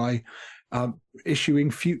so by issuing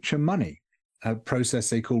future money, a process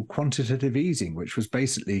they called quantitative easing, which was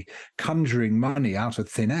basically conjuring money out of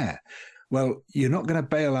thin air. Well, you're not going to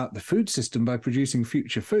bail out the food system by producing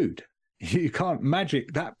future food. You can't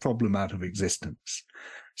magic that problem out of existence.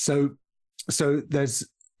 So there's,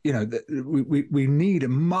 we need a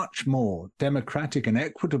much more democratic and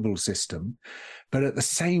equitable system, but at the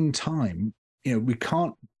same time, we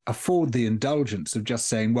can't afford the indulgence of just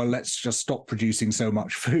saying, well, let's just stop producing so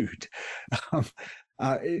much food.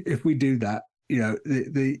 If we do that,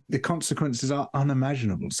 the consequences are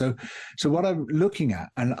unimaginable. So what I'm looking at,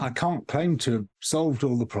 and I can't claim to have solved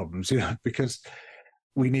all the problems, because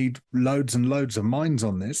we need loads and loads of minds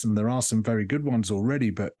on this, and there are some very good ones already,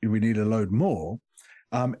 but we need a load more,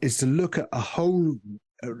 is to look at a whole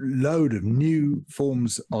load of new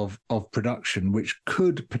forms of production which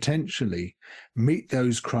could potentially meet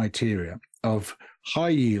those criteria of high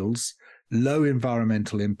yields, low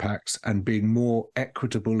environmental impacts, and being more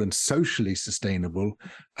equitable and socially sustainable,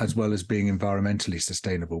 as well as being environmentally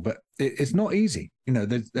sustainable. But it's not easy.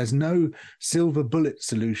 There's no silver bullet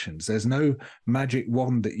solutions. There's no magic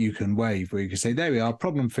wand that you can wave where you can say, there we are,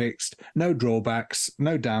 problem fixed, no drawbacks,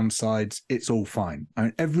 no downsides, it's all fine. I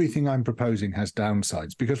mean, everything I'm proposing has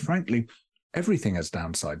downsides because, frankly, everything has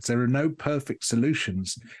downsides. There are no perfect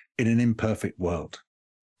solutions in an imperfect world.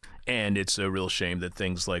 And it's a real shame that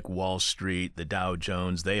things like Wall Street, the Dow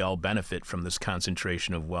Jones, they all benefit from this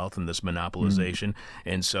concentration of wealth and this monopolization.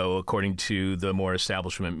 And so, according to the more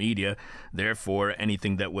establishment media, therefore,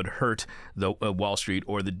 anything that would hurt the Wall Street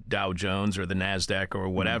or the Dow Jones or the NASDAQ or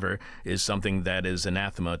whatever is something that is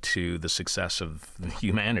anathema to the success of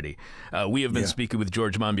humanity. We have been speaking with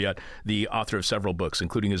George Monbiot, the author of several books,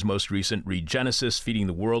 including his most recent, Regenesis, Feeding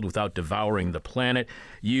the World Without Devouring the Planet.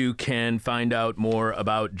 You can find out more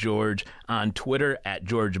about George on Twitter at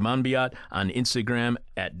George Monbiot, on Instagram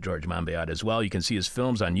at George Monbiot as well. You can see his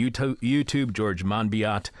films on YouTube, George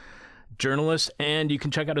Monbiot Journalist, and you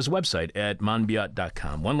can check out his website at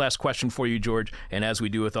monbiot.com. One last question for you, George, and as we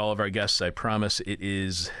do with all of our guests, I promise it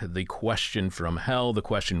is the question from hell, the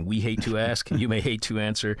question we hate to ask, you may hate to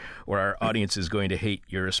answer, or our audience is going to hate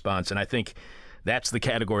your response. And I think that's the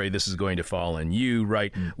category this is going to fall in. You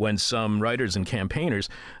write, when some writers and campaigners,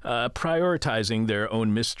 prioritizing their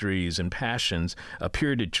own mysteries and passions,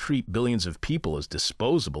 appear to treat billions of people as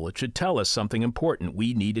disposable, it should tell us something important.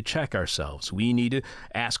 We need to check ourselves. We need to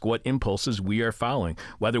ask what impulses we are following,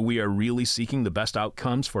 whether we are really seeking the best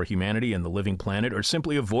outcomes for humanity and the living planet, or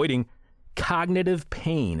simply avoiding cognitive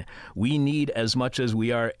pain. We need, as much as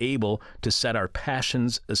we are able, to set our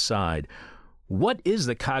passions aside. What is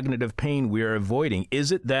the cognitive pain we are avoiding?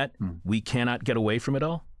 Is it that we cannot get away from it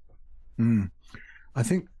all? I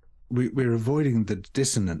think we're avoiding the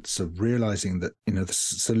dissonance of realizing that, the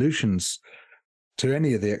solutions to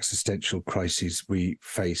any of the existential crises we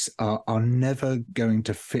face are never going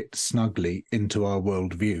to fit snugly into our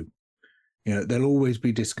worldview. They'll always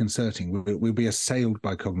be disconcerting. We'll be assailed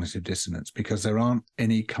by cognitive dissonance because there aren't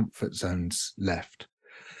any comfort zones left.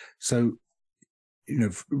 So,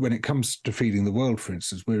 when it comes to feeding the world, for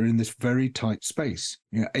instance, we're in this very tight space.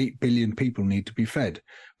 8 billion people need to be fed.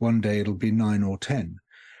 One day it'll be 9 or 10.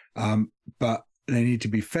 But they need to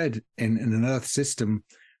be fed in an Earth system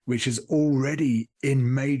which is already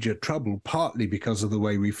in major trouble, partly because of the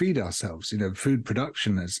way we feed ourselves. Food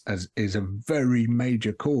production is a very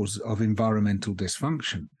major cause of environmental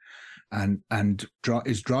dysfunction and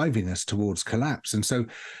is driving us towards collapse. And so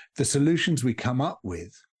the solutions we come up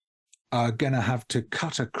with are going to have to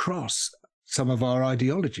cut across some of our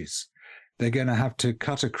ideologies. They're going to have to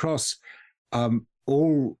cut across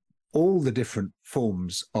all the different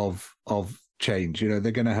forms of change. They're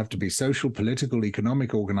going to have to be social, political,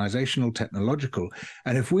 economic, organizational, technological.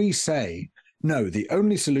 And if we say, no, the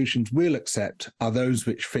only solutions we'll accept are those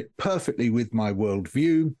which fit perfectly with my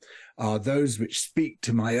worldview, are those which speak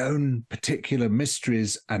to my own particular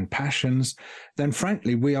mysteries and passions, then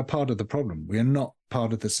frankly, we are part of the problem. We are not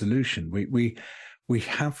part of the solution. We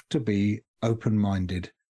have to be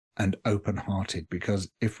open-minded and open-hearted, because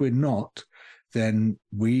if we're not, then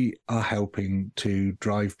we are helping to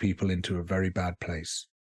drive people into a very bad place.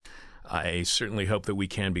 I certainly hope that we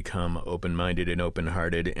can become open-minded and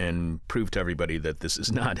open-hearted and prove to everybody that this is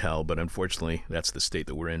not hell, but unfortunately, that's the state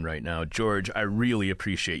that we're in right now. George, I really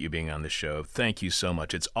appreciate you being on the show. Thank you so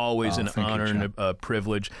much. It's always an honor and a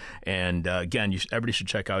privilege. And again, everybody should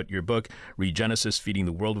check out your book, Regenesis, Feeding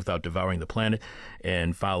the World Without Devouring the Planet,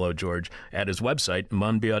 and follow George at his website,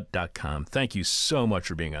 monbiot.com. Thank you so much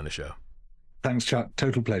for being on the show. Thanks, Chuck.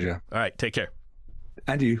 Total pleasure. All right, take care.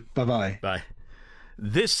 And you. Bye-bye. Bye.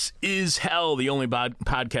 This is Hell, the only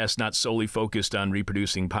podcast not solely focused on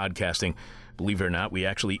reproducing podcasting. Believe it or not, we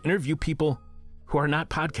actually interview people who are not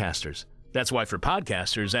podcasters. That's why for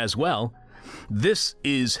podcasters as well, this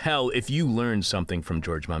is Hell. If you learned something from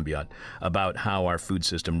George Monbiot about how our food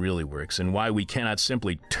system really works and why we cannot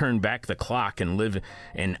simply turn back the clock and live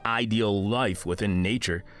an ideal life within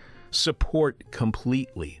nature, support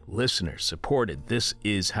completely. Listeners supported This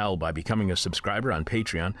Is Hell by becoming a subscriber on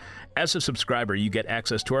Patreon. As a subscriber, you get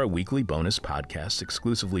access to our weekly bonus podcast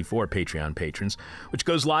exclusively for Patreon patrons, which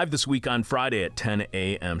goes live this week on Friday at 10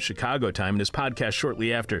 a.m. Chicago time, and is podcast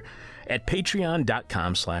shortly after at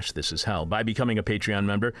patreon.com/thisishell. By becoming a Patreon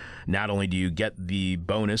member, not only do you get the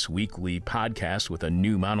bonus weekly podcast with a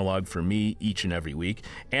new monologue for me each and every week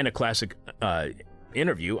and a classic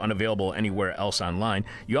interview unavailable anywhere else online,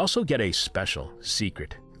 you also get a special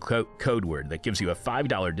secret code word that gives you a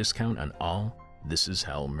 $5 discount on all This Is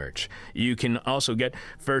Hell merch. You can also get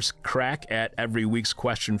first crack at every week's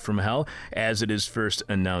question from hell as it is first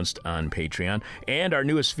announced on Patreon. And our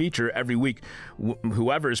newest feature every week,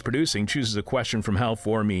 whoever is producing chooses a question from hell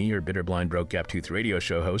for me, your bitter, blind, broke, gap-toothed radio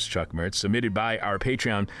show host, Chuck Mertz, submitted by our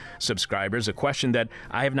Patreon subscribers, a question that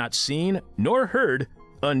I have not seen nor heard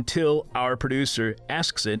until our producer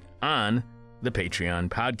asks it on the Patreon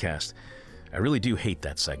podcast. I really do hate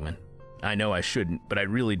that segment. I know I shouldn't, but I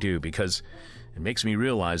really do, because it makes me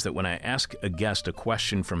realize that when I ask a guest a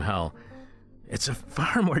question from hell, it's a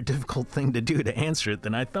far more difficult thing to do to answer it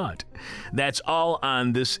than I thought. That's all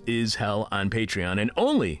on This Is Hell on Patreon, and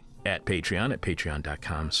only at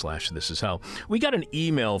patreon.com/thisishell. We got an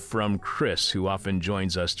email from Chris, who often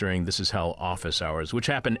joins us during This Is Hell office hours, which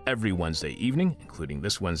happen every Wednesday evening, including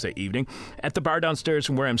this Wednesday evening, at the bar downstairs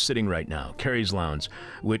from where I'm sitting right now, Carrie's Lounge,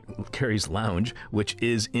 which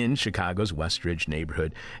is in Chicago's Westridge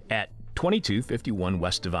neighborhood at 2251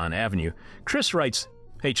 West Devon Avenue. Chris writes,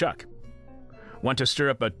 "Hey Chuck, want to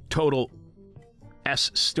stir up a total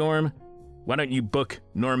S-storm? Why don't you book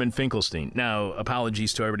Norman Finkelstein?" Now,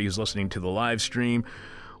 apologies to everybody who's listening to the live stream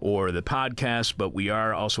or the podcast, but we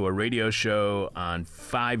are also a radio show on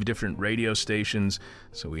 5 different radio stations,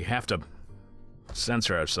 so we have to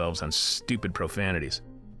censor ourselves on stupid profanities.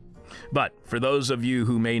 But for those of you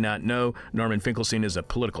who may not know, Norman Finkelstein is a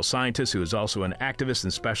political scientist who is also an activist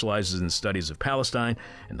and specializes in studies of Palestine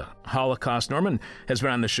and the Holocaust. Norman has been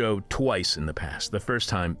on the show twice in the past. The first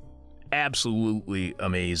time, absolutely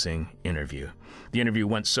amazing interview. The interview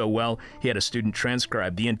went so well, he had a student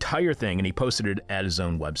transcribe the entire thing and he posted it at his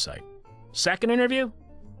own website. Second interview?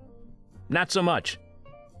 Not so much.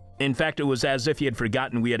 In fact, it was as if he had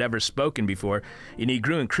forgotten we had ever spoken before, and he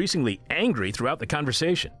grew increasingly angry throughout the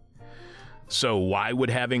conversation. So why would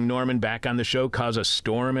having Norman back on the show cause a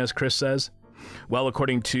storm, as Chris says? Well,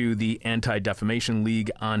 according to the Anti-Defamation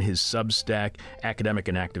League on his Substack, academic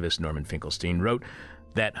and activist Norman Finkelstein wrote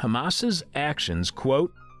that Hamas's actions,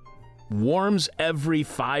 quote, warms every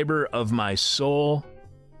fiber of my soul,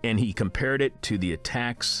 and he compared it to the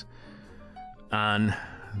attacks on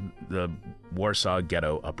the Warsaw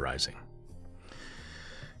Ghetto Uprising.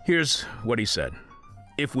 Here's what he said.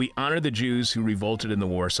 If we honor the Jews who revolted in the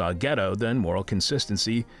Warsaw Ghetto, then moral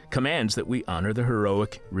consistency commands that we honor the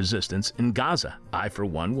heroic resistance in Gaza. I, for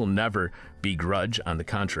one, will never begrudge. On the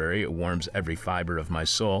contrary, it warms every fiber of my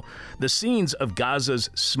soul. The scenes of Gaza's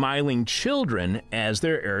smiling children as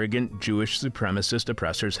their arrogant Jewish supremacist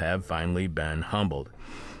oppressors have finally been humbled.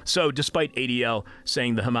 So, despite ADL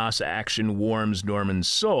saying the Hamas action warms Norman's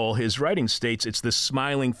soul, his writing states it's the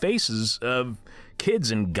smiling faces of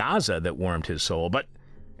kids in Gaza that warmed his soul. But,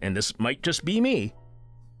 and this might just be me,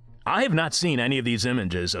 I have not seen any of these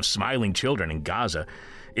images of smiling children in Gaza.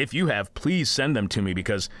 If you have, please send them to me,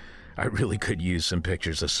 because I really could use some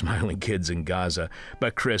pictures of smiling kids in Gaza.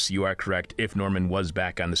 But Chris, you are correct. If Norman was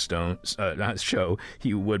back on the show,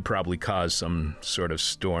 he would probably cause some sort of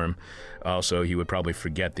storm. Also, he would probably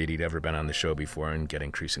forget that he'd ever been on the show before and get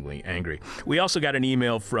increasingly angry. We also got an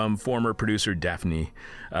email from former producer Daphne.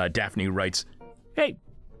 Daphne writes, hey,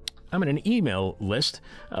 I'm in an email list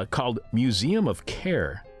called Museum of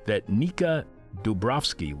Care that Nika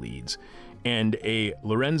Dubrovsky leads, and a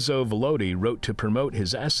Lorenzo Vellotti wrote to promote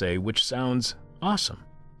his essay, which sounds awesome.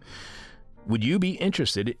 Would you be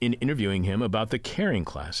interested in interviewing him about the caring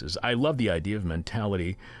classes? I love the idea of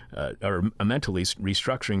mentally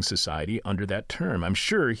restructuring society under that term. I'm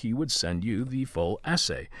sure he would send you the full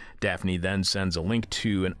essay. Daphne then sends a link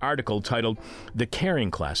to an article titled The Caring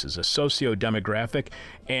Classes, a Socio-Demographic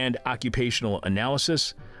and Occupational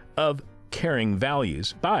Analysis of Caring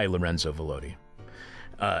Values by Lorenzo Vellotti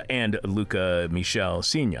and Luca Michel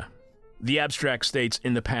Signa. The abstract states,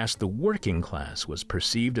 in the past, the working class was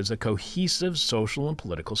perceived as a cohesive social and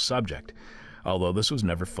political subject, although this was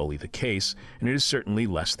never fully the case, and it is certainly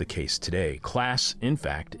less the case today. Class, in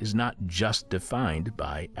fact, is not just defined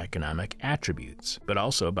by economic attributes, but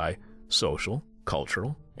also by social,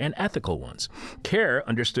 cultural, and ethical ones. Care,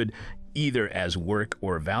 understood either as work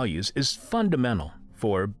or values, is fundamental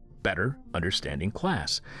for better understanding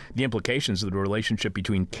class. The implications of the relationship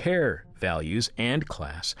between care values and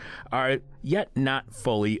class are yet not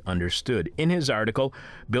fully understood. In his article,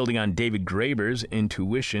 building on David Graeber's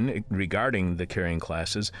intuition regarding the caring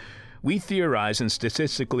classes, we theorize and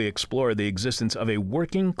statistically explore the existence of a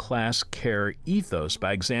working class care ethos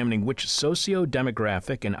by examining which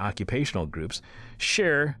socio-demographic and occupational groups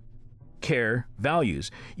share care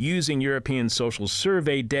values. Using European social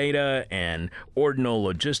survey data and ordinal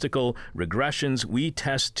logistical regressions, we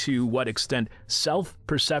test to what extent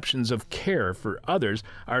self-perceptions of care for others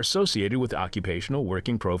are associated with occupational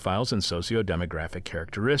working profiles and socio-demographic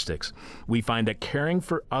characteristics. We find that caring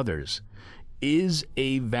for others is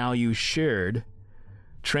a value shared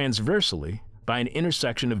transversally by an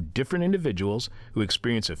intersection of different individuals who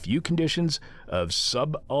experience a few conditions of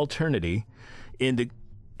subalternity in the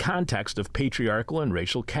context of patriarchal and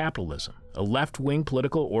racial capitalism, a left-wing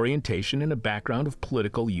political orientation, and a background of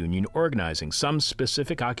political union organizing, some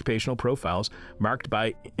specific occupational profiles marked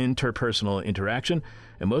by interpersonal interaction,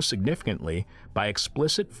 and most significantly, by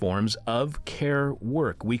explicit forms of care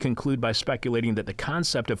work. We conclude by speculating that the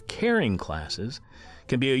concept of caring classes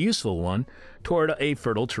can be a useful one toward a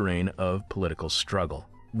fertile terrain of political struggle,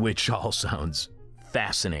 which all sounds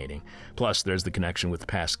fascinating. Plus, there's the connection with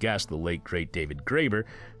past guest, the late, great David Graeber,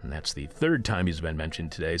 and that's the third time he's been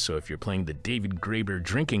mentioned today, so if you're playing the David Graeber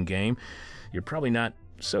drinking game, you're probably not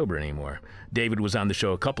sober anymore. David was on the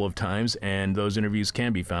show a couple of times, and those interviews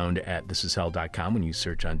can be found at thisishell.com when you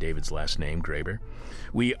search on David's last name, Graeber.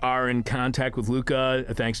 We are in contact with Luca,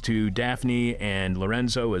 thanks to Daphne and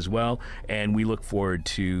Lorenzo as well, and we look forward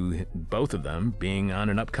to both of them being on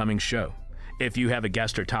an upcoming show. If you have a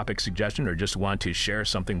guest or topic suggestion or just want to share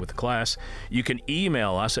something with the class, you can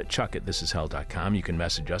email us at chuck@thisishell.com. You can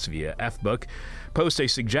message us via FBook. Post a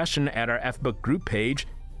suggestion at our FBook group page.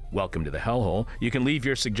 Welcome to the Hellhole. You can leave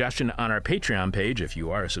your suggestion on our Patreon page if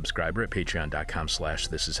you are a subscriber at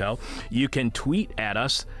patreon.com/thisishell. You can tweet at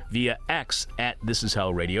us via X at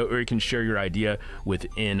thisishellradio, or you can share your idea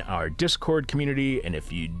within our Discord community. And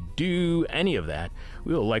if you do any of that,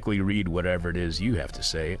 we will likely read whatever it is you have to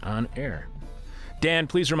say on air. Dan,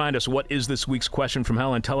 please remind us, what is this week's question from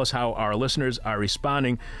hell, and tell us how our listeners are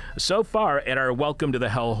responding so far at our Welcome to the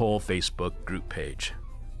Hellhole Facebook group page.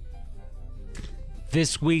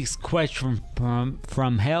 This week's question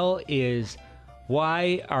from hell is,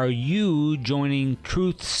 why are you joining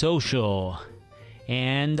Truth Social?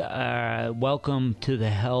 And welcome to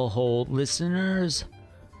the Hellhole listeners.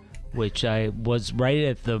 which I was right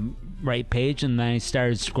at the right page, and then I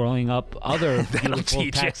started scrolling up other beautiful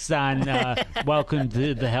texts on welcome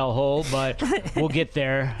to the hellhole, but we'll get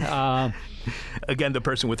there. Again, the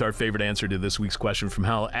person with our favorite answer to this week's question from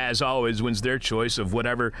hell, as always, wins their choice of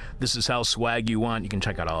whatever This Is Hell swag you want. You can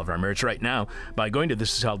check out all of our merch right now by going to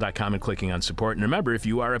thisishell.com and clicking on support. And remember, if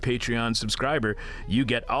you are a Patreon subscriber, you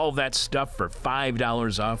get all of that stuff for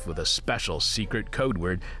 $5 off with a special secret code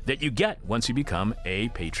word that you get once you become a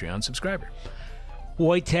Patreon subscriber.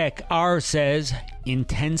 Wojtek R says,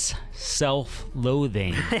 intense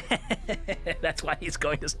self-loathing. That's why he's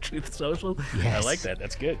going to Truth Social? Yes. I like that.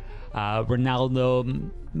 That's good. Ronaldo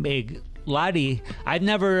Migliotti, I've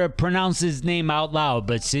never pronounced his name out loud,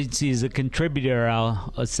 but since he's a contributor,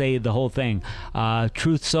 I'll say the whole thing.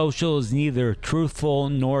 Truth Social is neither truthful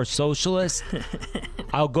nor socialist.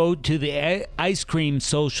 I'll go to the ice cream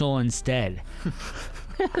social instead.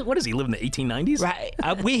 What does he live in the 1890s? Right.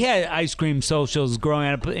 We had ice cream socials growing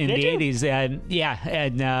up in the 80s.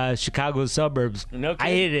 In Chicago suburbs. No I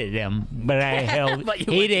hated them, but I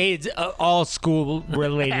hated all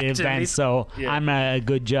school-related events, so I'm a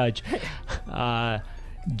good judge.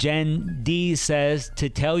 Jen D says, to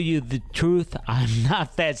tell you the truth, I'm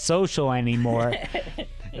not that social anymore.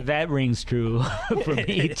 That rings true for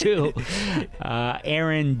me, too.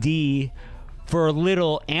 Aaron D., for a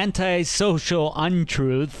little antisocial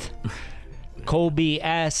untruth. Colby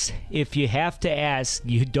S., if you have to ask,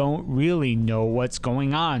 you don't really know what's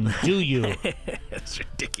going on, do you? That's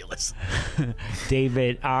ridiculous.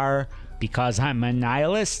 David R., because I'm a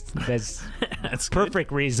nihilist. That's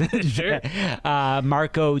perfect reason. Sure.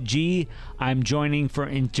 Marco G., I'm joining for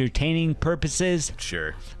entertaining purposes.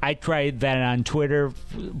 Sure. I tried that on Twitter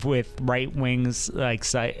with right wings, like,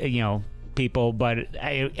 people, but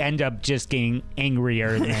I end up just getting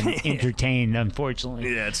angrier than entertained,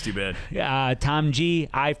 unfortunately. Yeah, it's too bad. Tom G.,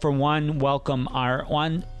 I, for one, welcome our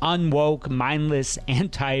unwoke, mindless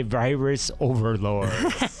antivirus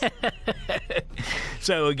overlords.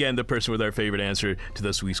 So, again, the person with our favorite answer to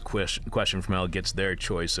this week's question from hell gets their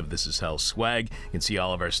choice of This Is Hell swag. You can see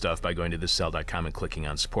all of our stuff by going to thisishell.com and clicking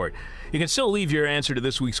on support. You can still leave your answer to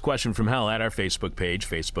this week's question from hell at our Facebook page,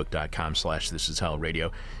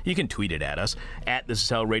 facebook.com/thisishellradio. You can tweet it at us, at This Is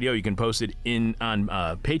Hell Radio. You can post it on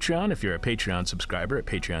Patreon if you're a Patreon subscriber at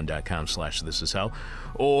patreon.com/thisishell,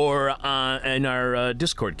 or in our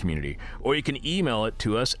Discord community. Or you can email it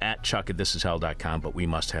to us at chuck@thisishell.com, but we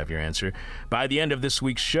must have your answer by the end of this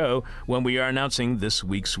week's show when we are announcing this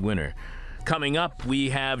week's winner. Coming up,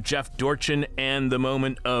 we have Jeff Dorchin and the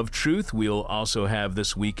Moment of Truth. We'll also have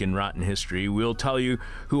This Week in Rotten History. We'll tell you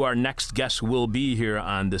who our next guest will be here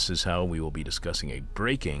on This Is Hell. We will be discussing a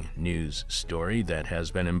breaking news story that has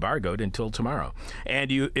been embargoed until tomorrow. And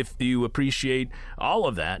if you appreciate all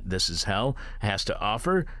of that This Is Hell has to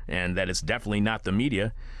offer, and that it's definitely not the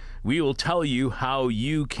media, we will tell you how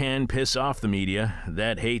you can piss off the media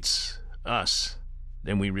that hates us.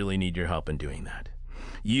 Then we really need your help in doing that.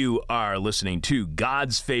 You are listening to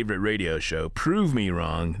God's favorite radio show, Prove Me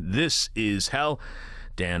Wrong. This is Hell.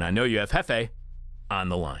 Dan, I know you have Hefe on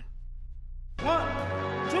the line. 1,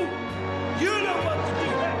 2, you know what to do.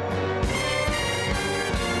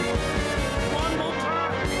 One more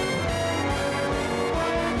time.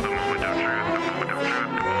 The moment of truth, the moment of truth, the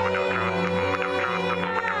moment of truth, the moment of truth, the moment of truth, the moment of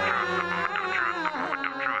truth, the moment of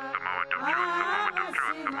truth, the moment of truth, the moment of truth, the moment of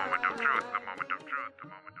truth, the moment of truth, the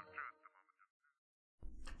moment of truth.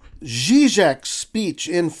 Zizek's speech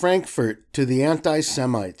in Frankfurt to the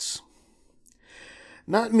anti-Semites.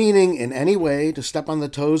 Not meaning in any way to step on the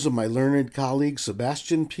toes of my learned colleague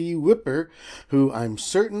Sebastian P. Whipper, who I'm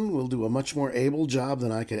certain will do a much more able job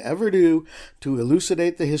than I could ever do to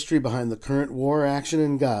elucidate the history behind the current war action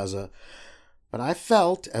in Gaza, but I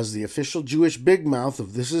felt, as the official Jewish big mouth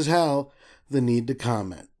of This Is Hell, the need to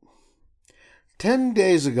comment. 10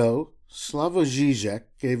 days ago, Slavoj Žižek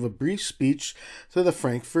gave a brief speech to the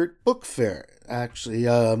Frankfurt Book Fair. Actually,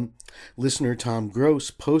 listener Tom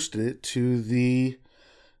Gross posted it to the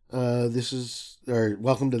Welcome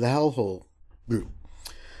to the Hellhole group.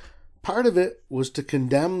 Part of it was to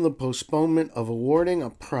condemn the postponement of awarding a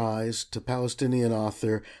prize to Palestinian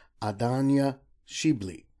author Adanya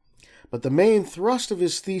Shibli. But the main thrust of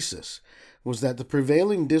his thesis was that the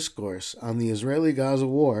prevailing discourse on the Israeli-Gaza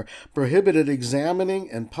war prohibited examining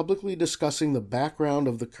and publicly discussing the background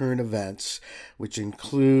of the current events, which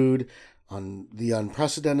include the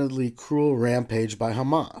unprecedentedly cruel rampage by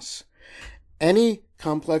Hamas. Any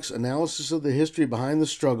complex analysis of the history behind the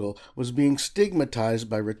struggle was being stigmatized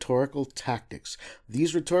by rhetorical tactics.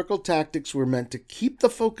 These rhetorical tactics were meant to keep the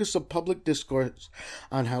focus of public discourse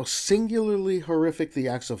on how singularly horrific the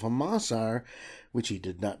acts of Hamas are, which he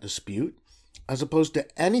did not dispute, as opposed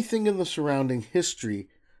to anything in the surrounding history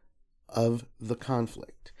of the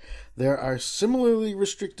conflict. There are similarly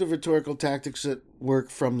restrictive rhetorical tactics at work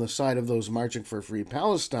from the side of those marching for free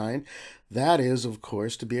Palestine. That is, of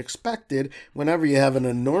course, to be expected whenever you have an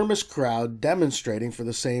enormous crowd demonstrating for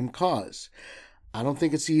the same cause. I don't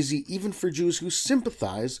think it's easy even for Jews who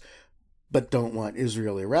sympathize but don't want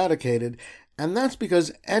Israel eradicated, and that's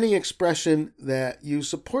because any expression that you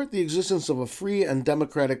support the existence of a free and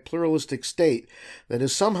democratic pluralistic state that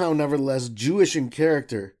is somehow nevertheless Jewish in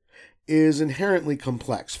character is inherently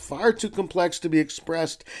complex, far too complex to be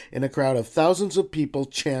expressed in a crowd of thousands of people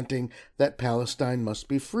chanting that Palestine must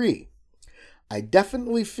be free. I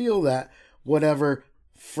definitely feel that whatever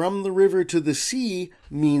 "from the river to the sea"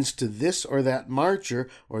 means to this or that marcher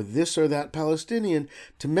or this or that Palestinian,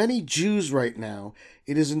 to many Jews right now,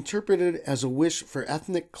 it is interpreted as a wish for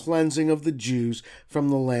ethnic cleansing of the Jews from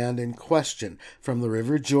the land in question, from the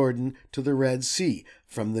River Jordan to the Red Sea,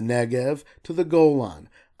 from the Negev to the Golan.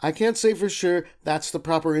 I can't say for sure that's the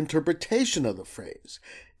proper interpretation of the phrase.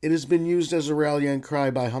 It has been used as a rallying cry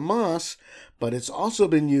by Hamas, but it's also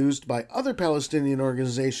been used by other Palestinian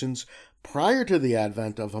organizations prior to the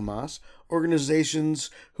advent of Hamas, organizations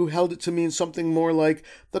who held it to mean something more like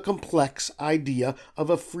the complex idea of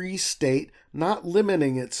a free state not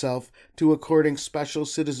limiting itself to according special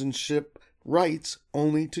citizenship rights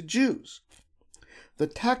only to Jews. The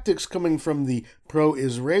tactics coming from the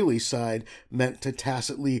pro-Israeli side meant to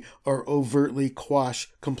tacitly or overtly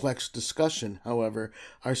quash complex discussion, however,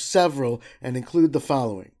 are several and include the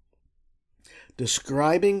following.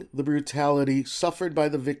 Describing the brutality suffered by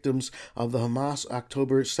the victims of the Hamas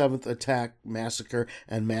October 7th attack, massacre,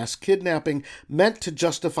 and mass kidnapping meant to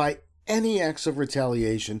justify any acts of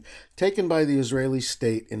retaliation taken by the Israeli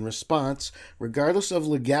state in response, regardless of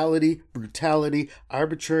legality, brutality,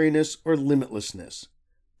 arbitrariness, or limitlessness.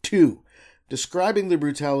 2. Describing the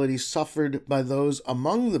brutality suffered by those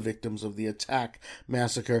among the victims of the attack,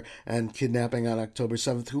 massacre, and kidnapping on October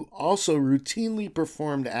 7th who also routinely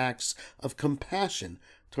performed acts of compassion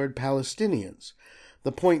toward Palestinians.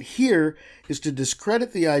 The point here is to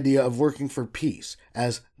discredit the idea of working for peace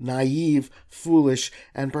as naive, foolish,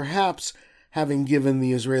 and perhaps having given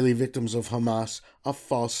the Israeli victims of Hamas a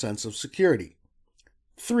false sense of security.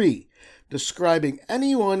 3. Describing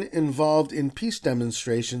anyone involved in peace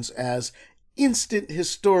demonstrations as instant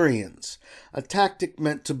historians, a tactic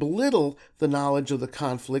meant to belittle the knowledge of the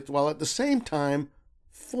conflict while at the same time,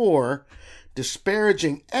 4.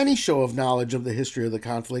 Disparaging any show of knowledge of the history of the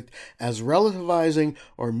conflict as relativizing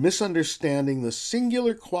or misunderstanding the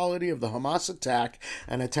singular quality of the Hamas attack,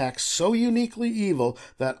 an attack so uniquely evil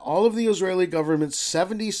that all of the Israeli government's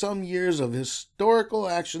 70-some years of historical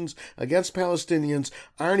actions against Palestinians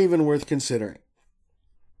aren't even worth considering.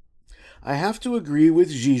 I have to agree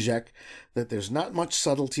with Zizek that there's not much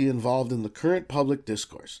subtlety involved in the current public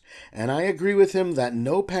discourse, and I agree with him that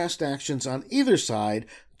no past actions on either side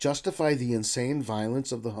justify the insane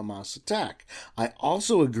violence of the Hamas attack. I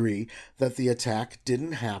also agree that the attack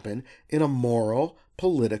didn't happen in a moral,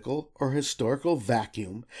 political, or historical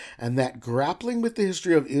vacuum, and that grappling with the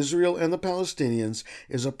history of Israel and the Palestinians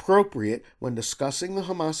is appropriate when discussing the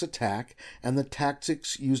Hamas attack and the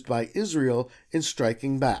tactics used by Israel in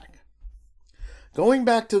striking back. Going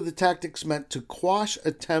back to the tactics meant to quash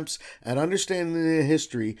attempts at understanding the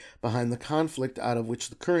history behind the conflict out of which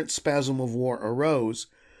the current spasm of war arose,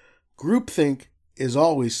 groupthink is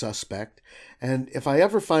always suspect, and if I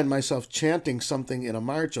ever find myself chanting something in a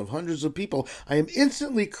march of hundreds of people, I am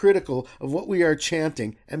instantly critical of what we are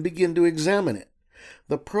chanting and begin to examine it.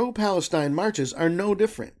 The pro-Palestine marches are no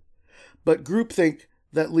different, but groupthink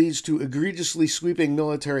that leads to egregiously sweeping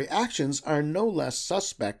military actions are no less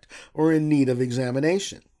suspect or in need of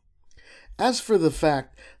examination. As for the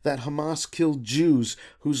fact that Hamas killed Jews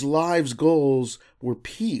whose lives' goals were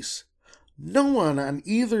peace, no one on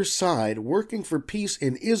either side working for peace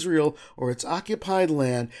in Israel or its occupied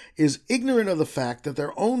land is ignorant of the fact that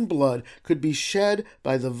their own blood could be shed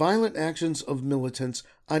by the violent actions of militants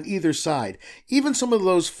on either side. Even some of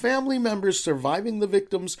those family members surviving the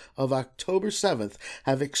victims of October 7th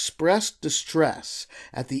have expressed distress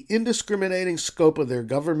at the indiscriminating scope of their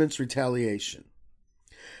government's retaliation.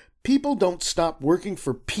 People don't stop working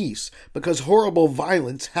for peace because horrible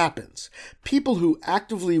violence happens. People who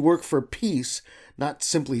actively work for peace, not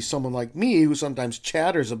simply someone like me who sometimes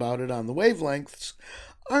chatters about it on the wavelengths,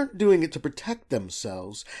 aren't doing it to protect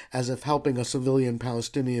themselves, as if helping a civilian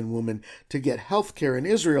Palestinian woman to get health care in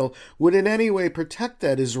Israel would in any way protect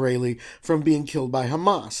that Israeli from being killed by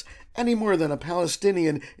Hamas. any more than a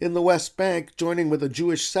Palestinian in the West Bank joining with a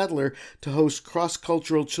Jewish settler to host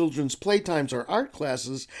cross-cultural children's playtimes or art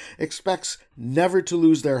classes expects never to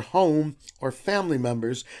lose their home or family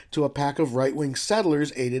members to a pack of right-wing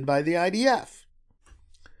settlers aided by the IDF.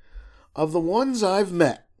 Of the ones I've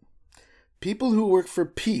met, people who work for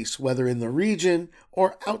peace, whether in the region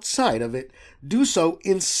or outside of it, do so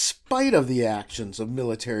in spite of the actions of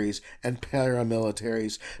militaries and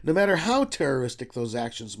paramilitaries, no matter how terroristic those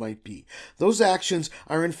actions might be. Those actions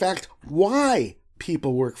are in fact why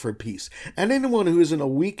people work for peace. And anyone who isn't a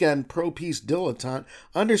weekend pro-peace dilettante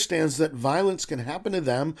understands that violence can happen to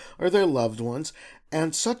them or their loved ones,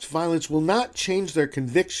 and such violence will not change their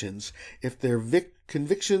convictions if their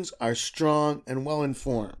convictions are strong and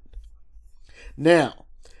well-informed. Now,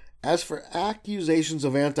 as for accusations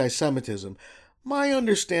of anti-Semitism, my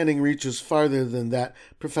understanding reaches farther than that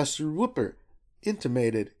Professor Whooper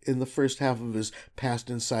intimated in the first half of his Past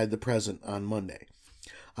Inside the Present on Monday.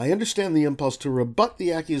 I understand the impulse to rebut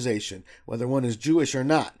the accusation, whether one is Jewish or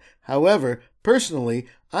not. However, personally,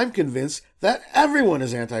 I'm convinced that everyone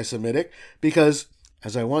is anti-Semitic because,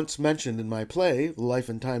 as I once mentioned in my play, The Life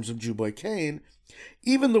and Times of Jew Boy Cain,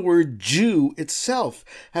 even the word Jew itself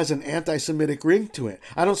has an anti-Semitic ring to it.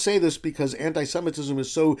 I don't say this because anti-Semitism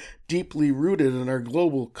is so deeply rooted in our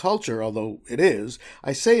global culture, although it is.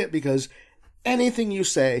 I say it because anything you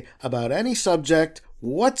say about any subject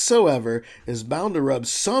whatsoever is bound to rub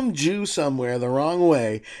some Jew somewhere the wrong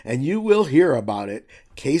way, and you will hear about it.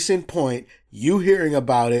 Case in point, you hearing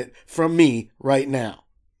about it from me right now.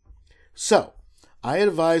 So, I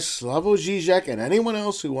advise Slavoj Žižek and anyone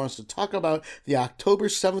else who wants to talk about the October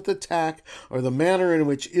 7th attack or the manner in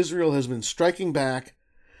which Israel has been striking back,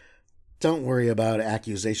 don't worry about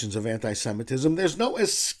accusations of anti-Semitism. There's no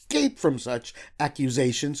escape from such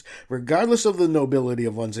accusations, regardless of the nobility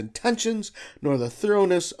of one's intentions, nor the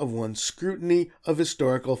thoroughness of one's scrutiny of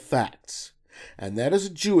historical facts. And that is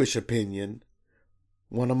a Jewish opinion,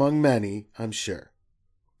 one among many, I'm sure.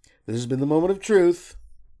 This has been the Moment of Truth.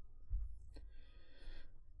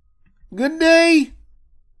 Good day.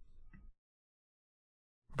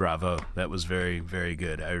 Bravo. That was very, very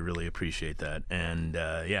good. I really appreciate that. And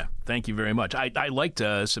yeah, thank you very much. I liked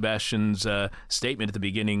Sebastian's statement at the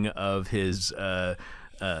beginning of his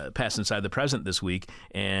Past Inside the Present this week.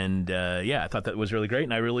 And yeah, I thought that was really great.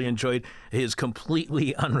 And I really enjoyed his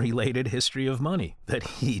completely unrelated history of money that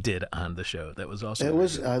he did on the show. That was also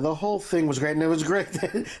the whole thing was great. And it was great.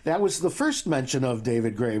 That was the first mention of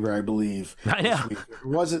David Graeber, I believe. I know.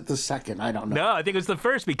 Was it the second? I don't know. No, I think it was the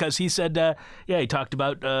first because he said, yeah, he talked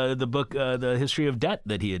about the book, The History of Debt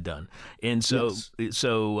that he had done. And so, yes.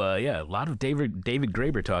 Yeah, a lot of David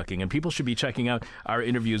Graeber talking. And people should be checking out our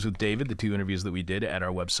interviews with David, the 2 interviews that we did at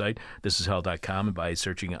our website, thisishell.com, by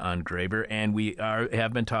searching on Graeber. And I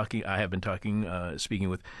have been talking, speaking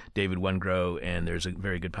with David Wengrow, and there's a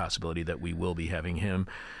very good possibility that we will be having him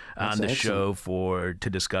on the show to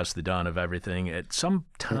discuss the dawn of everything at some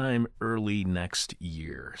time early next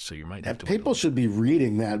year. So you might have to. People should be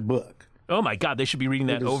reading that book. Oh my God, they should be reading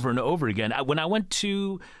that over and over again. When I went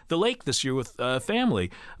to the lake this year with family,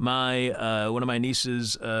 one of my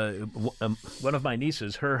nieces,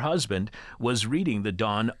 her husband was reading The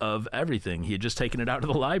Dawn of Everything. He had just taken it out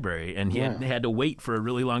of the library, and he had to wait for a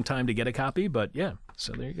really long time to get a copy. But yeah,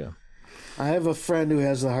 so there you go. I have a friend who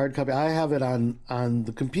has the hard copy. I have it on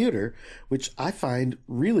the computer, which I find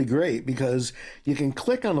really great because you can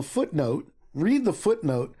click on a footnote, read the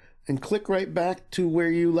footnote, and click right back to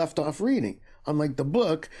where you left off reading. Unlike the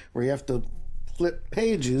book, where you have to flip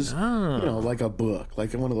pages, like a book,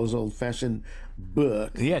 like one of those old-fashioned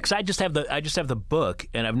books. Yeah, because I just have the book,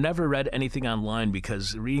 and I've never read anything online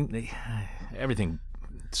because reading everything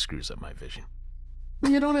screws up my vision.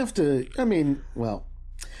 You don't have to. I mean, well.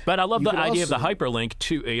 But I love the idea of the hyperlink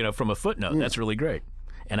to from a footnote. That's really great.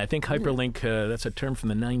 And I think hyperlink, that's a term from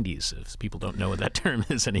the 90s, if people don't know what that term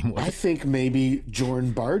is anymore. I think maybe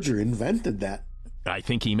Jordan Barger invented that. I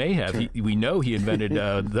think he may have. We know he invented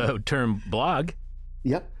the term blog.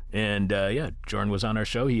 Yep. And Jordan was on our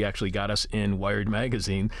show. He actually got us in Wired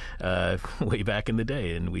magazine way back in the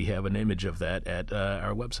day, and we have an image of that at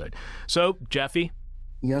our website. So, Jeffy.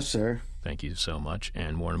 Yes, sir. Thank you so much.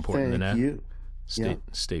 And more important than that,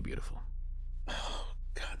 stay beautiful.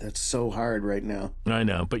 God, that's so hard right now. I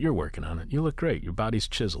know, but you're working on it. You look great. Your body's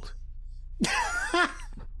chiseled. All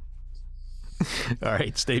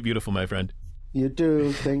right, stay beautiful, my friend. You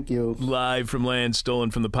too. Thank you. Live from land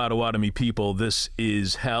stolen from the Potawatomi people, this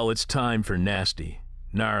is Hell. It's time for nasty,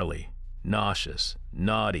 gnarly, nauseous,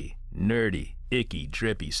 naughty, nerdy, icky,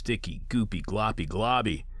 drippy, sticky, goopy, gloppy,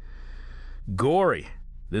 globby, gory,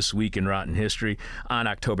 This Week in Rotten History on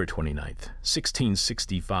October 29th,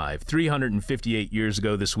 1665. 358 years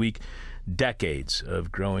ago this week, decades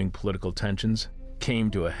of growing political tensions came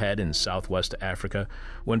to a head in southwest Africa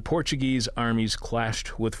when Portuguese armies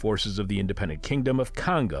clashed with forces of the independent Kingdom of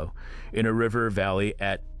Congo in a river valley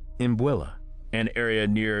at Mbuila, an area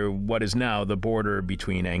near what is now the border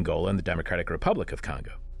between Angola and the Democratic Republic of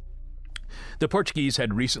Congo. The Portuguese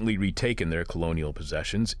had recently retaken their colonial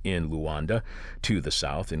possessions in Luanda to the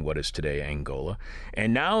south in what is today Angola,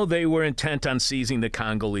 and now they were intent on seizing the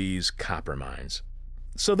Congolese copper mines.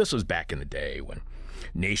 So this was back in the day when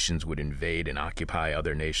nations would invade and occupy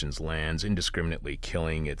other nations' lands, indiscriminately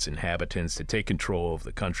killing its inhabitants to take control of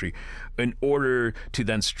the country in order to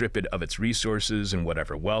then strip it of its resources and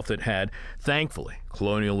whatever wealth it had. Thankfully,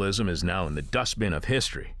 colonialism is now in the dustbin of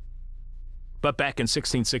history. But back in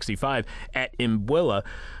 1665, at Mbuila,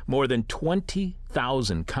 more than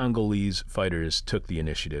 20,000 Congolese fighters took the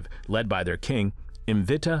initiative, led by their king,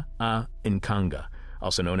 Mvita a Nkanga,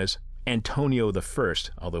 also known as Antonio I,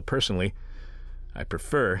 although personally, I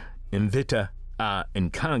prefer Mvita a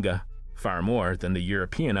Nkanga far more than the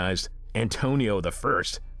Europeanized Antonio I.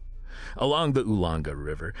 Along the Ulanga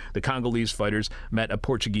River, the Congolese fighters met a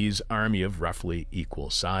Portuguese army of roughly equal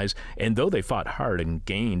size, and though they fought hard and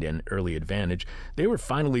gained an early advantage, they were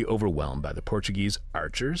finally overwhelmed by the Portuguese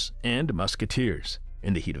archers and musketeers.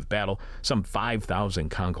 In the heat of battle, some 5,000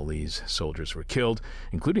 Congolese soldiers were killed,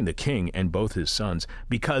 including the king and both his sons,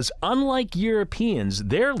 because unlike Europeans,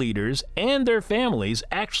 their leaders and their families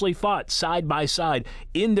actually fought side by side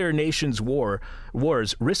in their nation's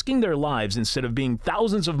wars, risking their lives instead of being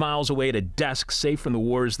thousands of miles away at a desk safe from the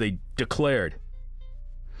wars they declared.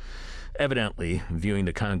 Evidently, viewing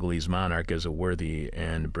the Congolese monarch as a worthy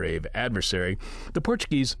and brave adversary, the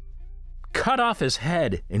Portuguese cut off his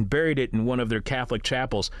head and buried it in one of their Catholic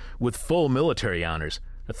chapels with full military honors,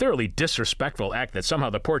 a thoroughly disrespectful act that somehow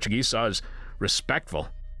the Portuguese saw as respectful.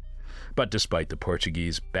 But despite the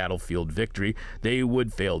Portuguese battlefield victory, they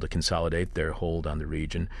would fail to consolidate their hold on the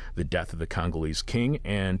region. The death of the Congolese king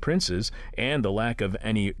and princes and the lack of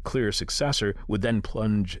any clear successor would then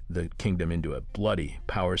plunge the kingdom into a bloody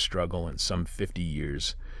power struggle and some 50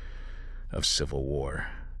 years of civil war.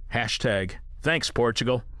 Hashtag thanks,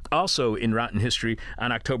 Portugal. Also in Rotten History,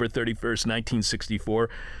 on October 31st, 1964,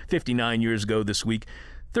 59 years ago this week,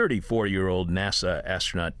 34-year-old NASA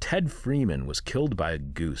astronaut Ted Freeman was killed by a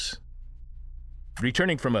goose.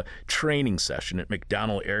 Returning from a training session at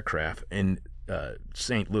McDonnell Aircraft in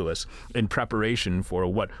St. Louis in preparation for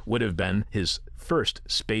what would have been his first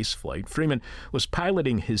space flight, Freeman was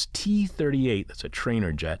piloting his T-38, that's a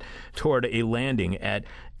trainer jet, toward a landing at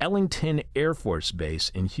Ellington Air Force Base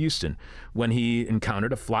in Houston when he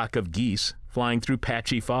encountered a flock of geese flying through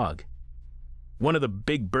patchy fog. One of the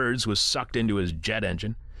big birds was sucked into his jet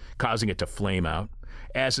engine, causing it to flame out.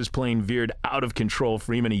 As his plane veered out of control,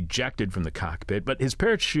 Freeman ejected from the cockpit, but his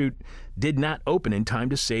parachute did not open in time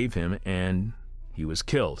to save him, and he was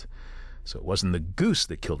killed. So it wasn't the goose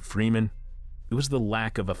that killed Freeman, it was the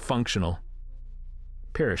lack of a functional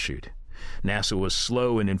parachute. NASA was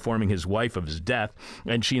slow in informing his wife of his death,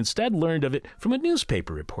 and she instead learned of it from a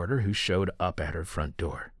newspaper reporter who showed up at her front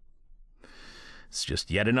door. It's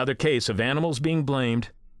just yet another case of animals being blamed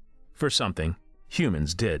for something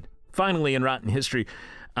humans did. Finally, in Rotten History,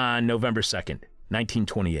 on November 2nd,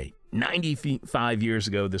 1928, 95 years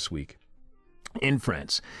ago this week, in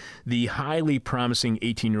France, the highly promising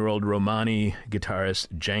 18-year-old Romani guitarist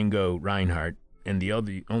Django Reinhardt, and the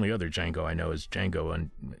only other Django I know is Django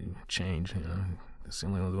Unchained. That's the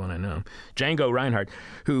only other one I know. Django Reinhardt,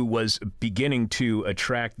 who was beginning to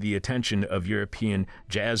attract the attention of European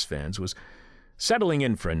jazz fans, was settling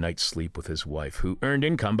in for a night's sleep with his wife, who earned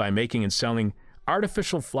income by making and selling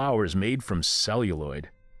artificial flowers made from celluloid.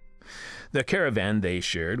 The caravan they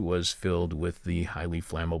shared was filled with the highly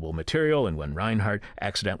flammable material, and when Reinhardt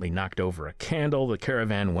accidentally knocked over a candle, the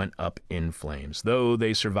caravan went up in flames. Though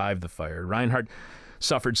they survived the fire, Reinhardt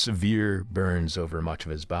suffered severe burns over much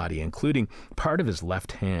of his body, including part of his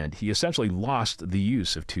left hand. He essentially lost the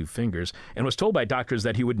use of two fingers and was told by doctors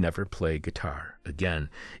that he would never play guitar again.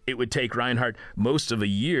 It would take Reinhardt most of a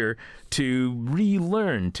year to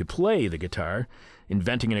relearn to play the guitar,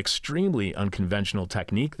 inventing an extremely unconventional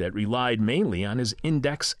technique that relied mainly on his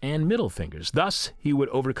index and middle fingers. Thus, he would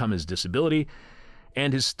overcome his disability,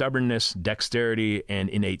 and his stubbornness, dexterity, and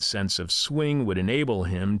innate sense of swing would enable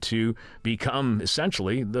him to become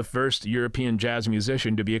essentially the first European jazz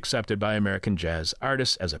musician to be accepted by American jazz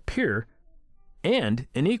artists as a peer and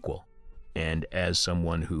an equal. And as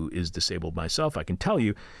someone who is disabled myself, I can tell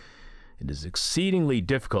you it is exceedingly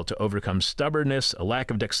difficult to overcome stubbornness, a lack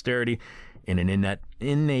of dexterity, and an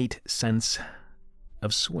innate sense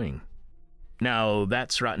of swing. Now,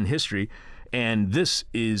 that's rotten history, and this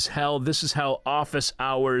is hell. This is how office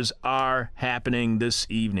hours are happening this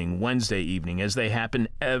evening, Wednesday evening, as they happen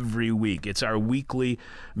every week. It's our weekly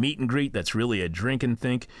meet and greet that's really a drink and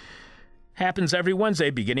think. Happens every Wednesday,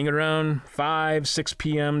 beginning around 5, 6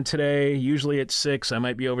 p.m. today, usually at 6. I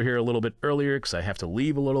might be over here a little bit earlier because I have to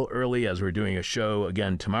leave a little early as we're doing a show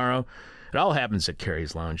again tomorrow. It all happens at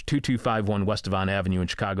Carrie's Lounge, 2251 West Devon Avenue in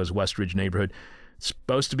Chicago's West Ridge neighborhood. It's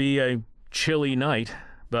supposed to be a chilly night,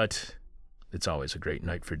 but it's always a great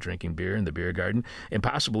night for drinking beer in the beer garden, and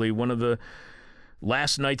possibly one of the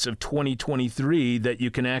last nights of 2023 that you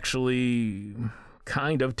can actually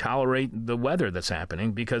kind of tolerate the weather that's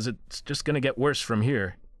happening, because it's just going to get worse from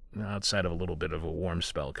here, outside of a little bit of a warm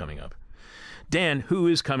spell coming up. Dan, who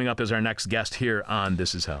is coming up as our next guest here on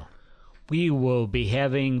This Is Hell? We will be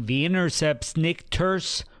having The Intercept's Nick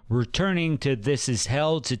Terse returning to This Is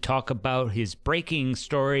Hell to talk about his breaking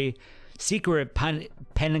story. Secret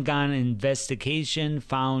Pentagon investigation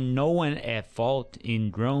found no one at fault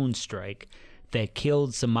in drone strike that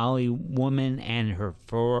killed Somali woman and her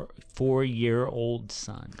four-year-old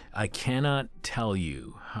son. I cannot tell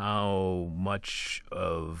you how much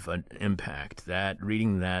of an impact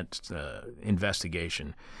reading that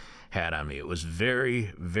investigation had on me. It was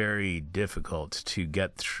very, very difficult to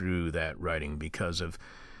get through that writing because of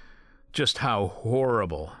just how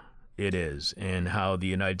horrible it is, and how the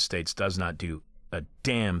United States does not do a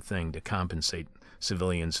damn thing to compensate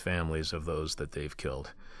civilians' families of those that they've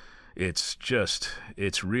killed. It's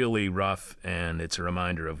really rough, and it's a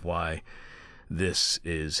reminder of why this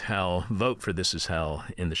is hell. Vote for This Is Hell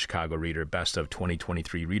in the Chicago Reader Best of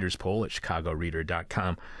 2023 Readers Poll at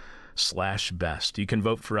chicagoreader.com/best. You can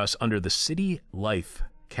vote for us under the City Life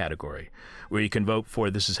category, where you can vote for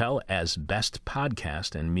This Is Hell as Best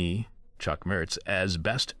Podcast and me, Chuck Mertz, as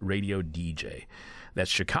Best Radio DJ.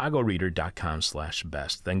 That's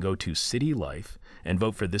chicagoreader.com/best. Then go to City Life and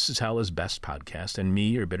vote for This Is Hell as Best Podcast and me,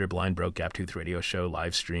 your bitter, blind, broke, gap-toothed radio show,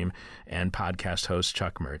 live stream, and podcast host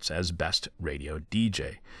Chuck Mertz as Best Radio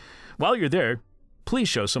DJ. While you're there, please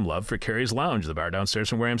show some love for Carrie's Lounge, the bar downstairs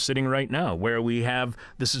from where I'm sitting right now, where we have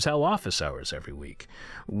This Is Hell office hours every week.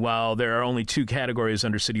 While there are only 2 categories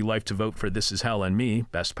under City Life to vote for This Is Hell and me,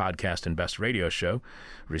 Best Podcast and Best Radio Show,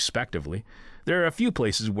 respectively, there are a few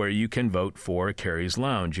places where you can vote for Carrie's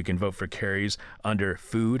Lounge. You can vote for Carrie's under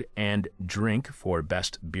Food and Drink for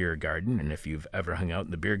Best Beer Garden. And if you've ever hung out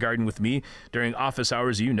in the beer garden with me during office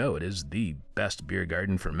hours, you know it is the best beer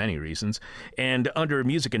garden for many reasons. And under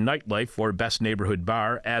Music and Nightlife for Best Neighborhood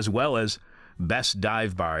Bar, as well as Best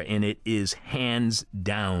Dive Bar. And it is hands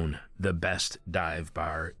down the best dive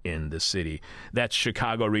bar in the city. That's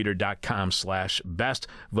chicagoreader.com/best.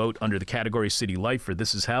 Vote under the category City Life for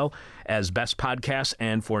This Is Hell as Best Podcast,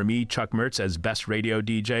 and for me, Chuck Mertz, as Best Radio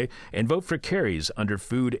DJ. And vote for Carrie's under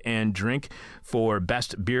Food and Drink for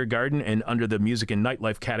Best Beer Garden, and under the Music and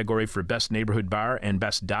Nightlife category for Best Neighborhood Bar and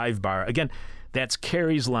Best Dive Bar. Again, that's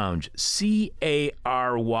Carrie's Lounge, Carys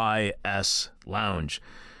Lounge.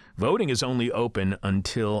 Voting is only open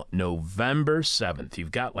until November 7th.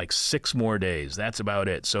 You've got like 6 more days. That's about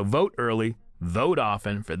it. So vote early, vote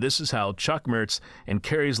often for This Is Hell, Chuck Mertz, and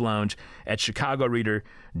Carrie's Lounge at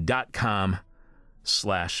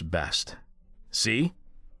chicagoreader.com/best. See?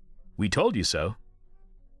 We told you so.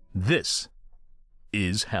 This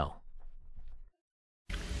is hell.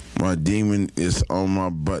 My demon is on my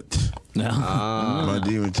butt. My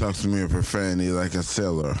demon talks to me in profanity like a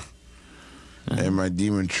sailor. And my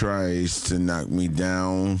demon tries to knock me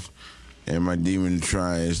down, and my demon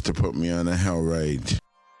tries to put me on a hell ride.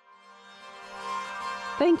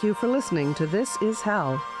 Thank you for listening to This Is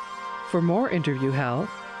Hell. For more interview hell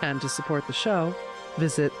and to support the show,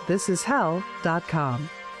 visit thisishell.com.